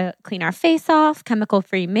to clean our face off?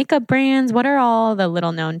 Chemical-free makeup brands? What are all the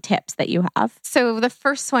little known tips that you have? So the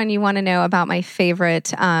first one, you want to know about my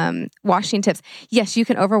favorite washing tips. Yes, you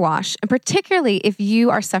can overwash. And particularly if you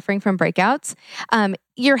are suffering from breakouts,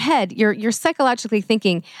 you're psychologically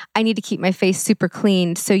thinking, I need to keep my face super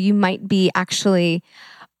clean. So you might be actually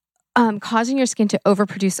causing your skin to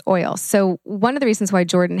overproduce oil. So one of the reasons why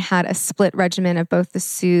Jordan had a split regimen of both the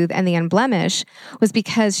Soothe and the Unblemish was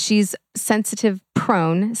because she's sensitive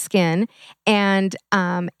prone skin, and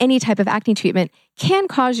any type of acne treatment can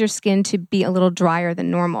cause your skin to be a little drier than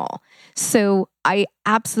normal. So I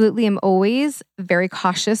absolutely am always very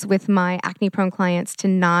cautious with my acne prone clients to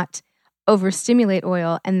not overstimulate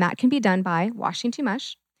oil, and that can be done by washing too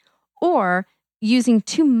much or using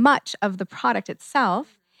too much of the product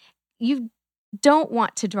itself. You don't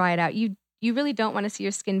want to dry it out. You really don't want to see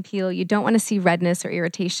your skin peel. You don't want to see redness or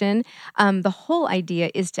irritation. The whole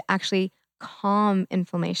idea is to actually calm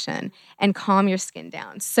inflammation and calm your skin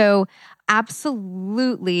down. So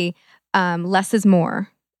absolutely, less is more.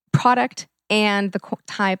 Product and the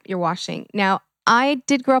type you're washing. Now, I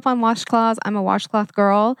did grow up on washcloths. I'm a washcloth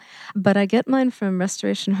girl, but I get mine from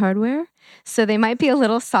Restoration Hardware. So they might be a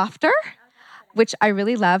little softer, which I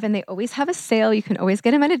really love. And they always have a sale. You can always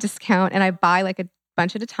get them at a discount. And I buy a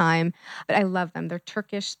bunch at a time, but I love them. They're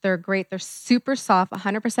Turkish. They're great. They're super soft,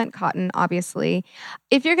 100% cotton, obviously.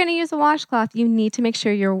 If you're going to use a washcloth, you need to make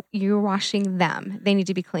sure you're washing them. They need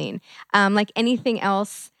to be clean. Like anything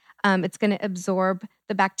else, it's going to absorb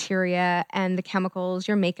the bacteria and the chemicals,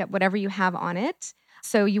 your makeup, whatever you have on it.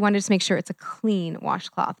 So you want to just make sure it's a clean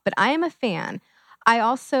washcloth. But I am a fan. I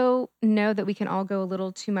also know that we can all go a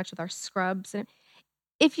little too much with our scrubs. And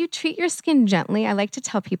if you treat your skin gently, I like to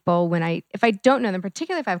tell people if I don't know them,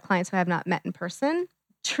 particularly if I have clients who I have not met in person,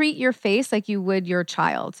 treat your face like you would your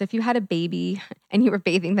child. So if you had a baby and you were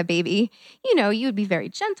bathing the baby, you would be very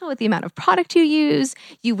gentle with the amount of product you use.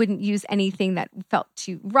 You wouldn't use anything that felt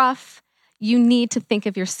too rough. You need to think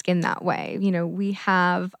of your skin that way. We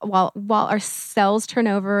have, while our cells turn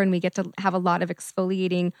over and we get to have a lot of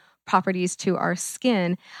exfoliating properties to our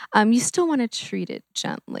skin, you still want to treat it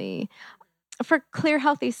gently. For clear,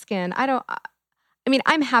 healthy skin,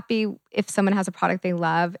 I'm happy if someone has a product they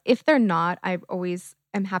love. If they're not, I always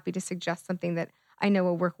am happy to suggest something that I know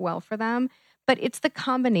will work well for them. But it's the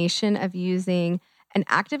combination of using an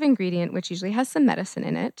active ingredient, which usually has some medicine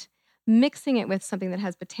in it, mixing it with something that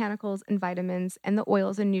has botanicals and vitamins and the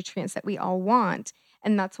oils and nutrients that we all want.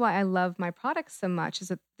 And that's why I love my products so much, is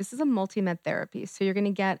that this is a multi-med therapy. So you're going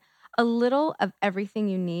to get a little of everything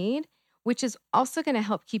you need, which is also going to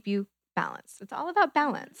help keep you balanced. It's all about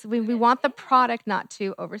balance. We want the product not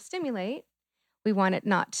to overstimulate. We want it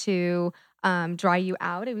not to dry you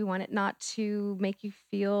out. And we want it not to make you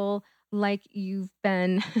feel like you've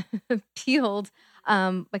been peeled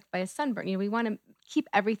by a sunburn. We want to keep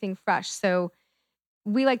everything fresh. So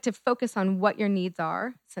we like to focus on what your needs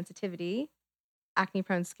are: sensitivity,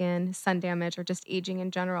 acne-prone skin, sun damage, or just aging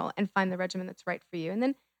in general, and find the regimen that's right for you. And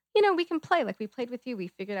then, we can play like we played with you. We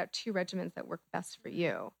figured out 2 regimens that work best for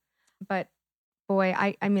you. But boy,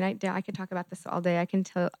 I could talk about this all day. I can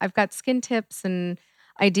tell I've got skin tips and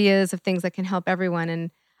ideas of things that can help everyone.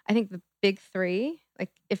 And I think the big three,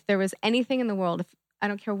 like if there was anything in the world, if I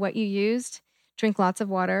don't care what you used, drink lots of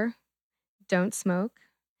water, don't smoke,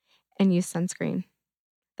 and use sunscreen.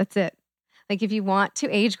 That's it. Like if you want to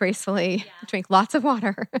age gracefully, drink lots of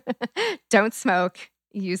water, don't smoke,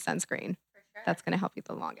 use sunscreen. That's going to help you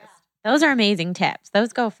the longest. Those are amazing tips.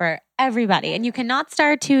 Those go for everybody. And you cannot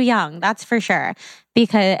start too young, that's for sure. You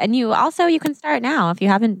can start now. If you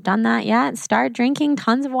haven't done that yet, start drinking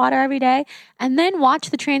tons of water every day and then watch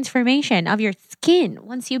the transformation of your skin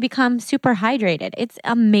once you become super hydrated. It's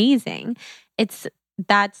amazing.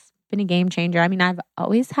 That's been a game changer. I mean, I've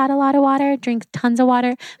always had a lot of water, drink tons of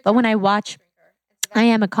water, but when I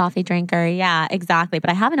am a coffee drinker. Yeah, exactly. But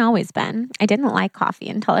I haven't always been. I didn't like coffee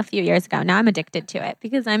until a few years ago. Now I'm addicted to it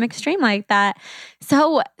because I'm extreme like that.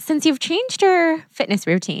 So since you've changed your fitness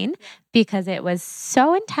routine because it was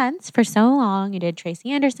so intense for so long, you did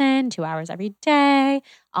Tracy Anderson, 2 hours every day,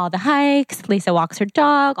 all the hikes. Lisa walks her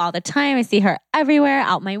dog all the time. I see her everywhere,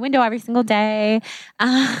 out my window every single day.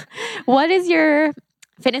 What is your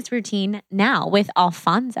fitness routine now with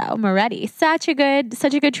Alfonso Moretti? Such a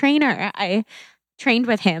good trainer. I trained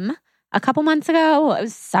with him a couple months ago. Well, it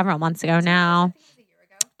was several months ago now.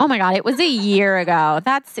 Oh my God, it was a year ago.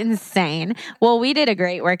 That's insane. Well, we did a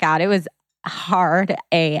great workout. It was hard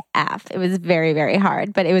AF. It was very, very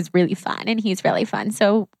hard, but it was really fun and he's really fun.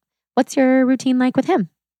 So what's your routine like with him?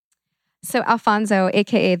 So Alfonso,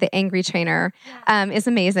 AKA the angry trainer, is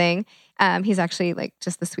amazing. He's actually like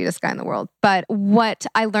just the sweetest guy in the world. But what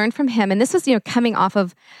I learned from him, and this was, coming off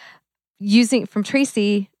of using from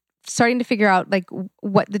Tracy, starting to figure out like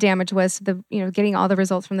what the damage was to the, getting all the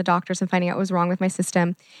results from the doctors and finding out what was wrong with my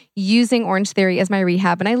system, using Orange Theory as my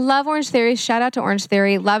rehab. And I love Orange Theory. Shout out to Orange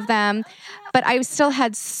Theory. Love them. But I still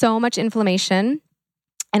had so much inflammation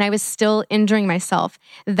and I was still injuring myself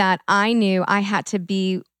that I knew I had to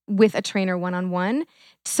be with a trainer one-on-one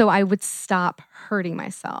so I would stop hurting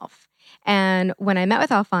myself. And when I met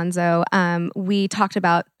with Alfonso, we talked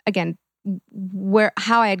about, again,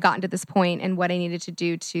 how I had gotten to this point and what I needed to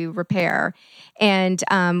do to repair. And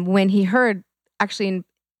when he heard, actually in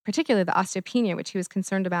particular, the osteopenia, which he was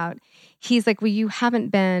concerned about, he's like, well, you haven't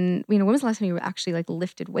been, when was the last time you actually like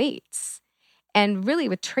lifted weights? And really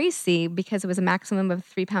with Tracy, because it was a maximum of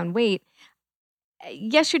 3-pound weight,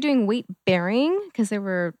 yes, you're doing weight bearing because there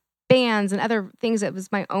were bands and other things that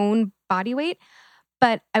was my own body weight,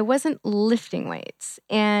 but I wasn't lifting weights.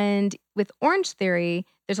 And with Orange Theory,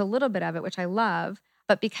 there's a little bit of it, which I love,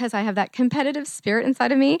 but because I have that competitive spirit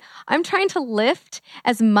inside of me, I'm trying to lift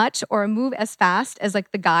as much or move as fast as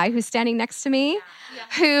like the guy who's standing next to me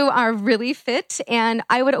who are really fit. And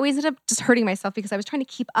I would always end up just hurting myself because I was trying to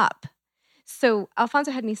keep up. So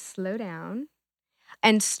Alfonso had me slow down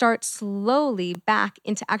and start slowly back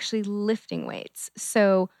into actually lifting weights.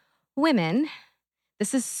 So women,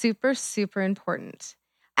 this is super, super important.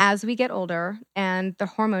 As we get older and the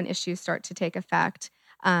hormone issues start to take effect,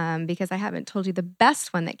 because I haven't told you the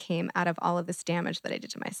best one that came out of all of this damage that I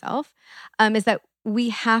did to myself, is that we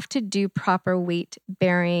have to do proper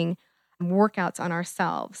weight-bearing workouts on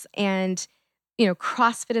ourselves. And,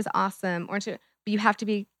 CrossFit is awesome, but you have to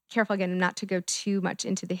be careful, again, not to go too much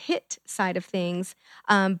into the HIIT side of things,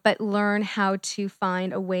 but learn how to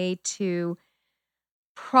find a way to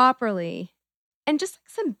properly, and just like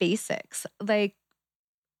some basics, like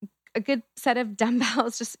a good set of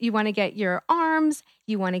dumbbells. Just you want to get your arms,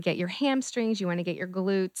 you want to get your hamstrings, you want to get your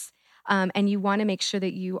glutes, and you want to make sure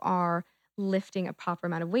that you are lifting a proper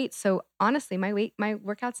amount of weight. So honestly, my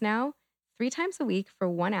workouts now 3 times a week for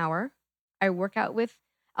 1 hour. I work out with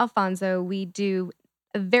Alfonso. We do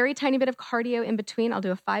a very tiny bit of cardio in between. I'll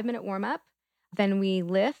do a 5-minute warm up. Then we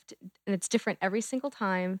lift, and it's different every single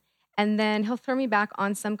time. And then he'll throw me back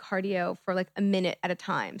on some cardio for like a minute at a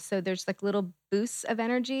time. So there's like little boosts of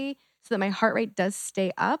energy so that my heart rate does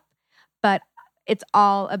stay up. But it's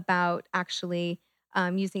all about actually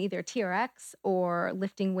using either TRX or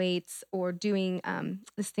lifting weights or doing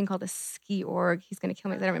this thing called a ski org. He's going to kill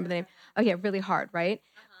me. I don't remember the name. Oh yeah, really hard, right?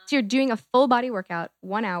 Uh-huh. So you're doing a full body workout,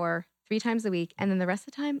 1 hour, 3 times a week. And then the rest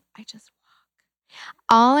of the time, I just walk.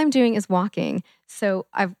 All I'm doing is walking. So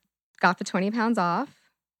I've got the 20 pounds off.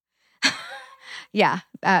 Yeah,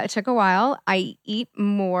 it took a while. I eat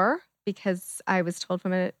more because I was told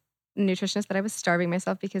from a nutritionist that I was starving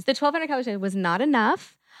myself because the 1,200 calories was not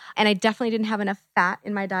enough. And I definitely didn't have enough fat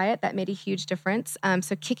in my diet. That made a huge difference.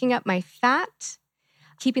 So kicking up my fat,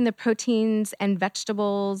 keeping the proteins and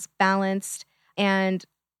vegetables balanced, and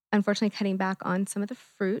unfortunately cutting back on some of the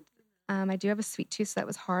fruit. I do have a sweet tooth, so that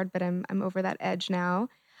was hard, but I'm over that edge now.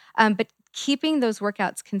 But keeping those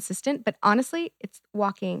workouts consistent. But honestly, it's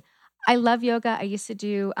walking. I love yoga. I used to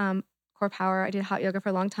do core power. I did hot yoga for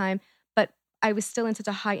a long time, but I was still in such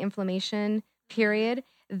a high inflammation period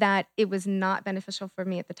that it was not beneficial for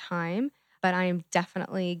me at the time. But I am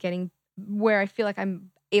definitely getting where I feel like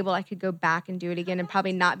I could go back and do it again and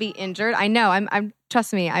probably not be injured. I know. I'm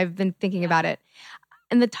trust me, I've been thinking about it.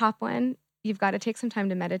 And the top one, you've got to take some time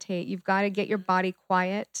to meditate. You've got to get your body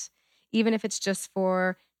quiet, even if it's just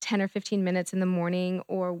for 10 or 15 minutes in the morning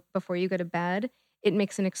or before you go to bed. It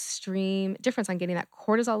makes an extreme difference on getting that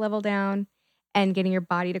cortisol level down and getting your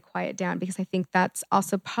body to quiet down, because I think that's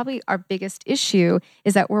also probably our biggest issue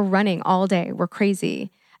is that we're running all day. We're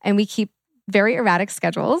crazy and we keep very erratic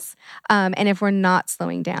schedules. And if we're not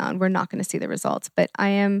slowing down, we're not going to see the results. But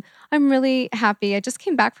I'm really happy. I just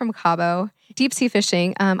came back from Cabo, deep sea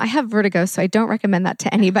fishing. I have vertigo, so I don't recommend that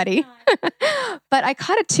to anybody. But I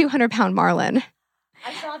caught a 200-pound marlin.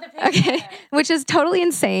 I saw the picture. Okay, which is totally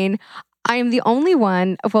insane. I am the only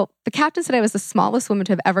one, well, the captain said I was the smallest woman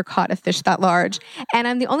to have ever caught a fish that large. And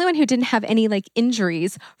I'm the only one who didn't have any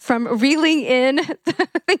injuries from reeling in.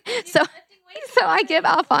 So I give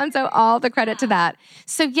Alfonso all the credit to that.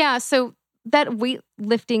 So that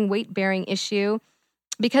weightlifting, weight-bearing issue,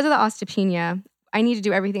 because of the osteopenia, I need to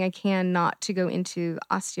do everything I can not to go into the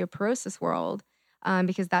osteoporosis world,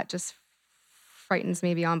 because that just frightens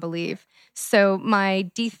me beyond belief. So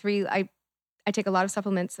my D3, I take a lot of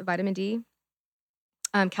supplements of vitamin D,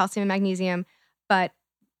 calcium and magnesium, but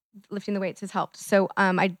lifting the weights has helped. So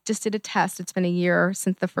I just did a test. It's been a year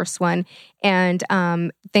since the first one. And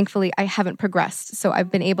thankfully, I haven't progressed. So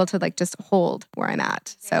I've been able to just hold where I'm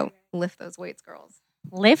at. So lift those weights, girls.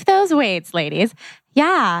 Lift those weights, ladies.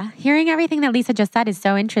 Yeah. Hearing everything that Lisa just said is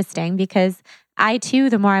so interesting, because I too,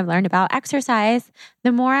 the more I've learned about exercise,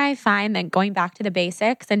 the more I find that going back to the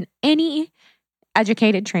basics, and any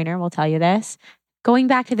educated trainer will tell you this, going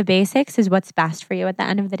back to the basics is what's best for you at the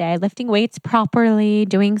end of the day. Lifting weights properly,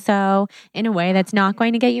 doing so in a way that's not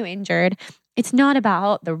going to get you injured. It's not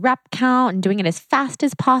about the rep count and doing it as fast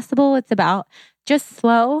as possible. It's about just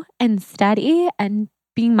slow and steady and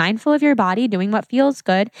being mindful of your body, doing what feels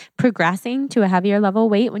good, progressing to a heavier level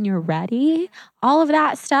weight when you're ready, all of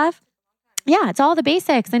that stuff. Yeah, it's all the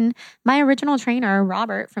basics. And my original trainer,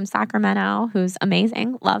 Robert from Sacramento, who's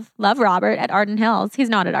amazing, love Robert at Arden Hills. He's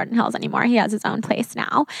not at Arden Hills anymore. He has his own place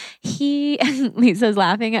now. Lisa's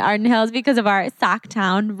laughing at Arden Hills because of our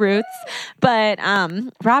Sacktown roots. But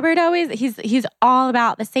Robert he's all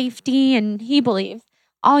about the safety, and he believes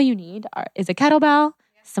all you need is a kettlebell,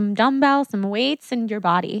 some dumbbells, some weights, and your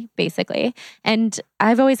body, basically. And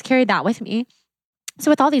I've always carried that with me. So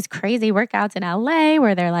with all these crazy workouts in LA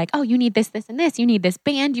where they're like, oh, you need this, this, and this. You need this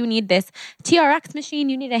band. You need this TRX machine.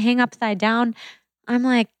 You need to hang upside down. I'm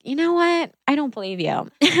like, you know what? I don't believe you.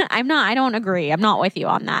 I don't agree. I'm not with you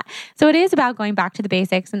on that. So it is about going back to the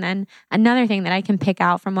basics. And then another thing that I can pick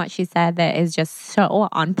out from what she said that is just so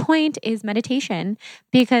on point is meditation,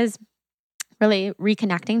 because really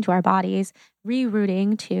reconnecting to our bodies,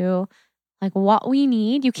 rerouting to what we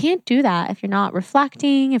need. You can't do that if you're not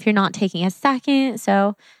reflecting, if you're not taking a second.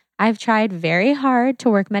 So I've tried very hard to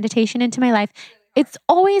work meditation into my life. It's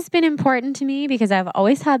always been important to me because I've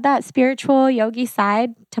always had that spiritual yogi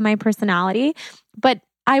side to my personality. But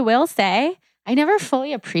I will say, I never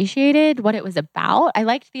fully appreciated what it was about. I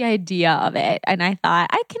liked the idea of it. And I thought,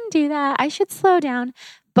 I can do that. I should slow down.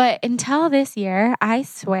 But until this year, I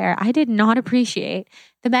swear, I did not appreciate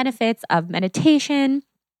the benefits of meditation,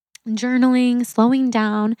 journaling, slowing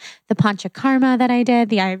down, the panchakarma that I did,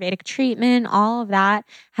 the Ayurvedic treatment, all of that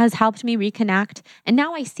has helped me reconnect. And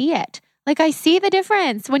now I see it. I see the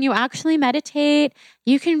difference. When you actually meditate,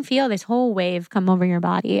 you can feel this whole wave come over your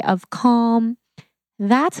body of calm.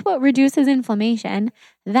 That's what reduces inflammation.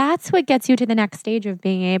 That's what gets you to the next stage of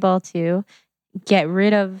being able to get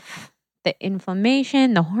rid of the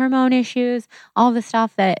inflammation, the hormone issues, all the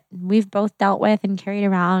stuff that we've both dealt with and carried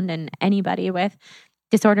around, and anybody with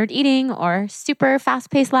disordered eating or super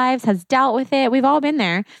fast-paced lives has dealt with it. We've all been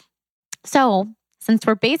there. So since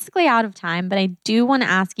we're basically out of time, but I do want to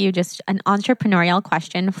ask you just an entrepreneurial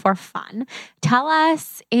question for fun. Tell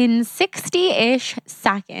us in 60-ish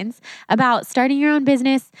seconds about starting your own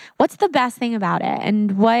business. What's the best thing about it?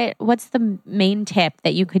 And what's the main tip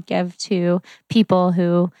that you could give to people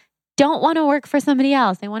who don't want to work for somebody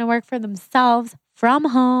else? They want to work for themselves from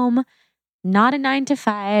home, not a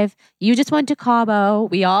 9-to-5. You just went to Cabo.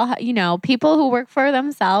 We all, people who work for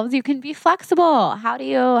themselves, you can be flexible. How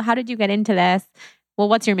did you get into this? Well,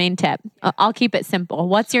 what's your main tip? I'll keep it simple.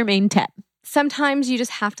 What's your main tip? Sometimes you just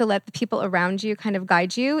have to let the people around you kind of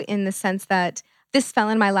guide you, in the sense that this fell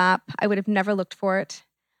in my lap. I would have never looked for it.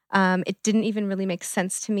 It didn't even really make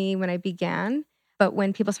sense to me when I began. But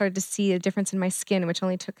when people started to see a difference in my skin, which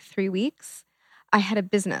only took 3 weeks, I had a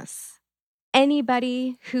business.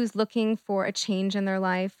 Anybody who's looking for a change in their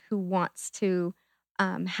life, who wants to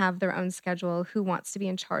have their own schedule, who wants to be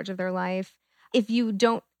in charge of their life, if you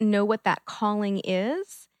don't know what that calling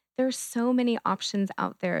is, there's so many options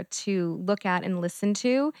out there to look at and listen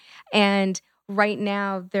to. And right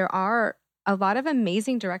now, there are a lot of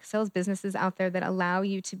amazing direct sales businesses out there that allow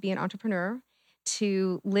you to be an entrepreneur,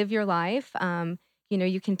 to live your life.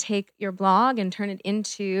 You can take your blog and turn it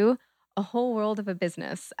into a whole world of a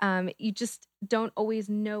business. You just don't always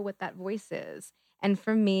know what that voice is. And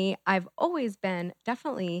for me, I've always been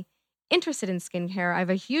definitely interested in skincare. I'm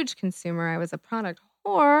a huge consumer. I was a product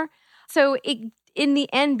whore. So it, in the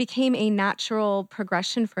end, became a natural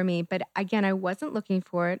progression for me. But again, I wasn't looking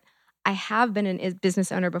for it. I have been a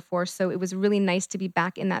business owner before, so it was really nice to be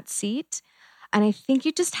back in that seat. And I think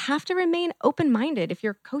you just have to remain open-minded. If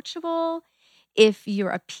you're coachable, if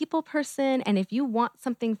you're a people person, and if you want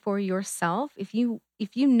something for yourself, if you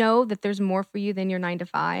know that there's more for you than your 9 to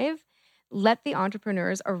 5, let the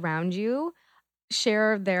entrepreneurs around you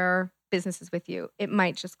share their businesses with you. It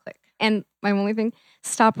might just click. And my only thing,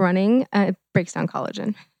 stop running. It breaks down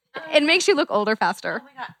collagen. It makes you look older faster. Oh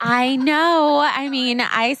my God. I know. I mean,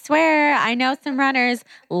 I swear, I know some runners,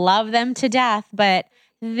 love them to death, but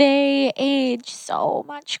they age so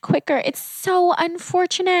much quicker. It's so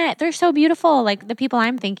unfortunate. They're so beautiful, like the people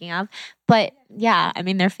I'm thinking of. But yeah, I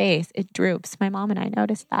mean, their face, it droops. My mom and I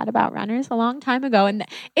noticed that about runners a long time ago. And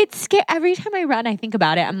it's scary. Every time I run, I think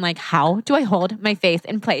about it. I'm like, how do I hold my face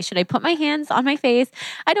in place? Should I put my hands on my face?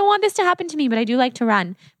 I don't want this to happen to me, but I do like to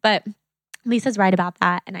run. But Lisa's right about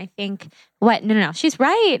that. And I think no, she's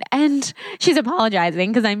right. And she's apologizing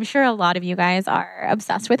because I'm sure a lot of you guys are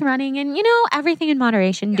obsessed with running and, everything in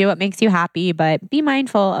moderation. Do what makes you happy, but be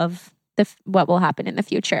mindful of what will happen in the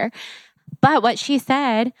future. But what she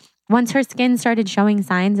said, once her skin started showing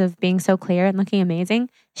signs of being so clear and looking amazing,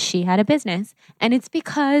 she had a business. And it's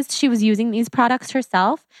because she was using these products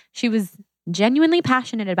herself. She was genuinely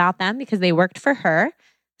passionate about them because they worked for her.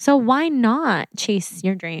 So why not chase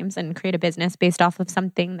your dreams and create a business based off of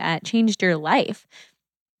something that changed your life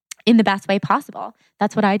in the best way possible?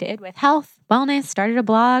 That's what I did with health, wellness, started a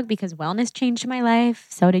blog because wellness changed my life.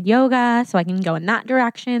 So did yoga. So I can go in that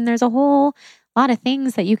direction. There's a whole lot of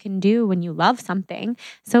things that you can do when you love something.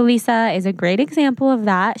 So Lisa is a great example of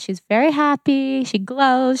that. She's very happy. She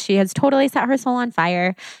glows. She has totally set her soul on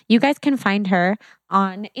fire. You guys can find her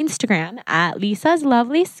on Instagram at Lisa's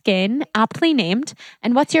Lovely Skin, aptly named.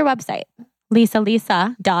 And what's your website?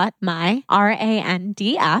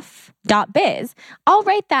 LisaLisa.myRandF.biz. I'll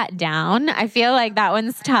write that down. I feel like that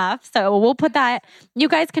one's tough. So we'll put that. You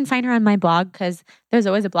guys can find her on my blog because there's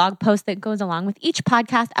always a blog post that goes along with each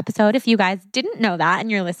podcast episode. If you guys didn't know that and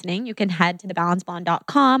you're listening, you can head to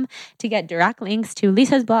thebalanceblonde.com to get direct links to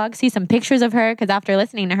Lisa's blog, see some pictures of her, because after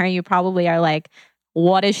listening to her, you probably are like,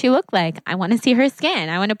 what does she look like? I want to see her skin.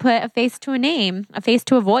 I want to put a face to a name, a face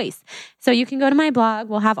to a voice. So you can go to my blog.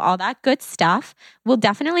 We'll have all that good stuff. We'll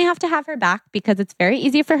definitely have to have her back because it's very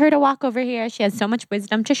easy for her to walk over here. She has so much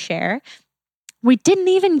wisdom to share. We didn't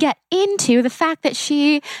even get into the fact that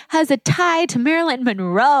she has a tie to Marilyn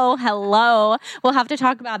Monroe. Hello. We'll have to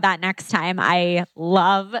talk about that next time. I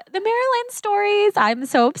love the Marilyn stories. I'm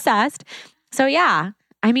so obsessed. So yeah.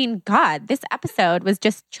 I mean, God, this episode was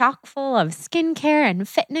just chock full of skincare and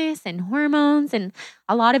fitness and hormones. And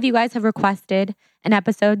a lot of you guys have requested an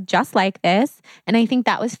episode just like this. And I think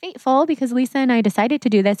that was fateful because Lisa and I decided to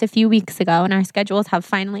do this a few weeks ago and our schedules have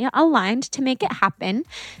finally aligned to make it happen.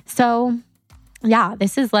 So yeah,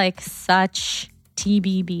 this is like such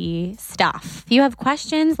TBB stuff. If you have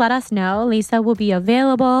questions, let us know. Lisa will be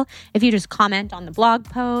available if you just comment on the blog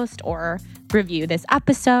post or review this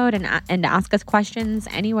episode and ask us questions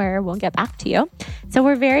anywhere. We'll get back to you. So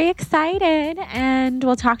we're very excited and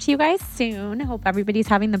we'll talk to you guys soon. Hope everybody's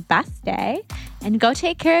having the best day and go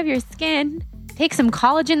take care of your skin. Take some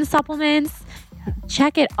collagen supplements.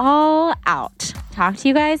 Check it all out. Talk to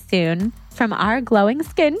you guys soon. From our glowing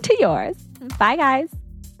skin to yours. Bye, guys.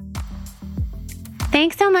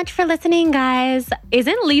 Thanks so much for listening, guys.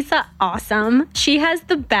 Isn't Lisa awesome? She has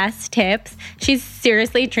the best tips. She's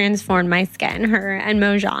seriously transformed my skin, her and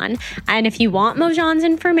Mojan. And if you want Mojan's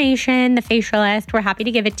information, the facialist, we're happy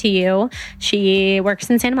to give it to you. She works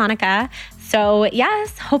in Santa Monica. So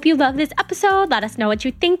yes, hope you love this episode. Let us know what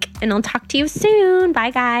you think, and I'll talk to you soon.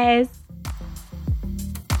 Bye, guys.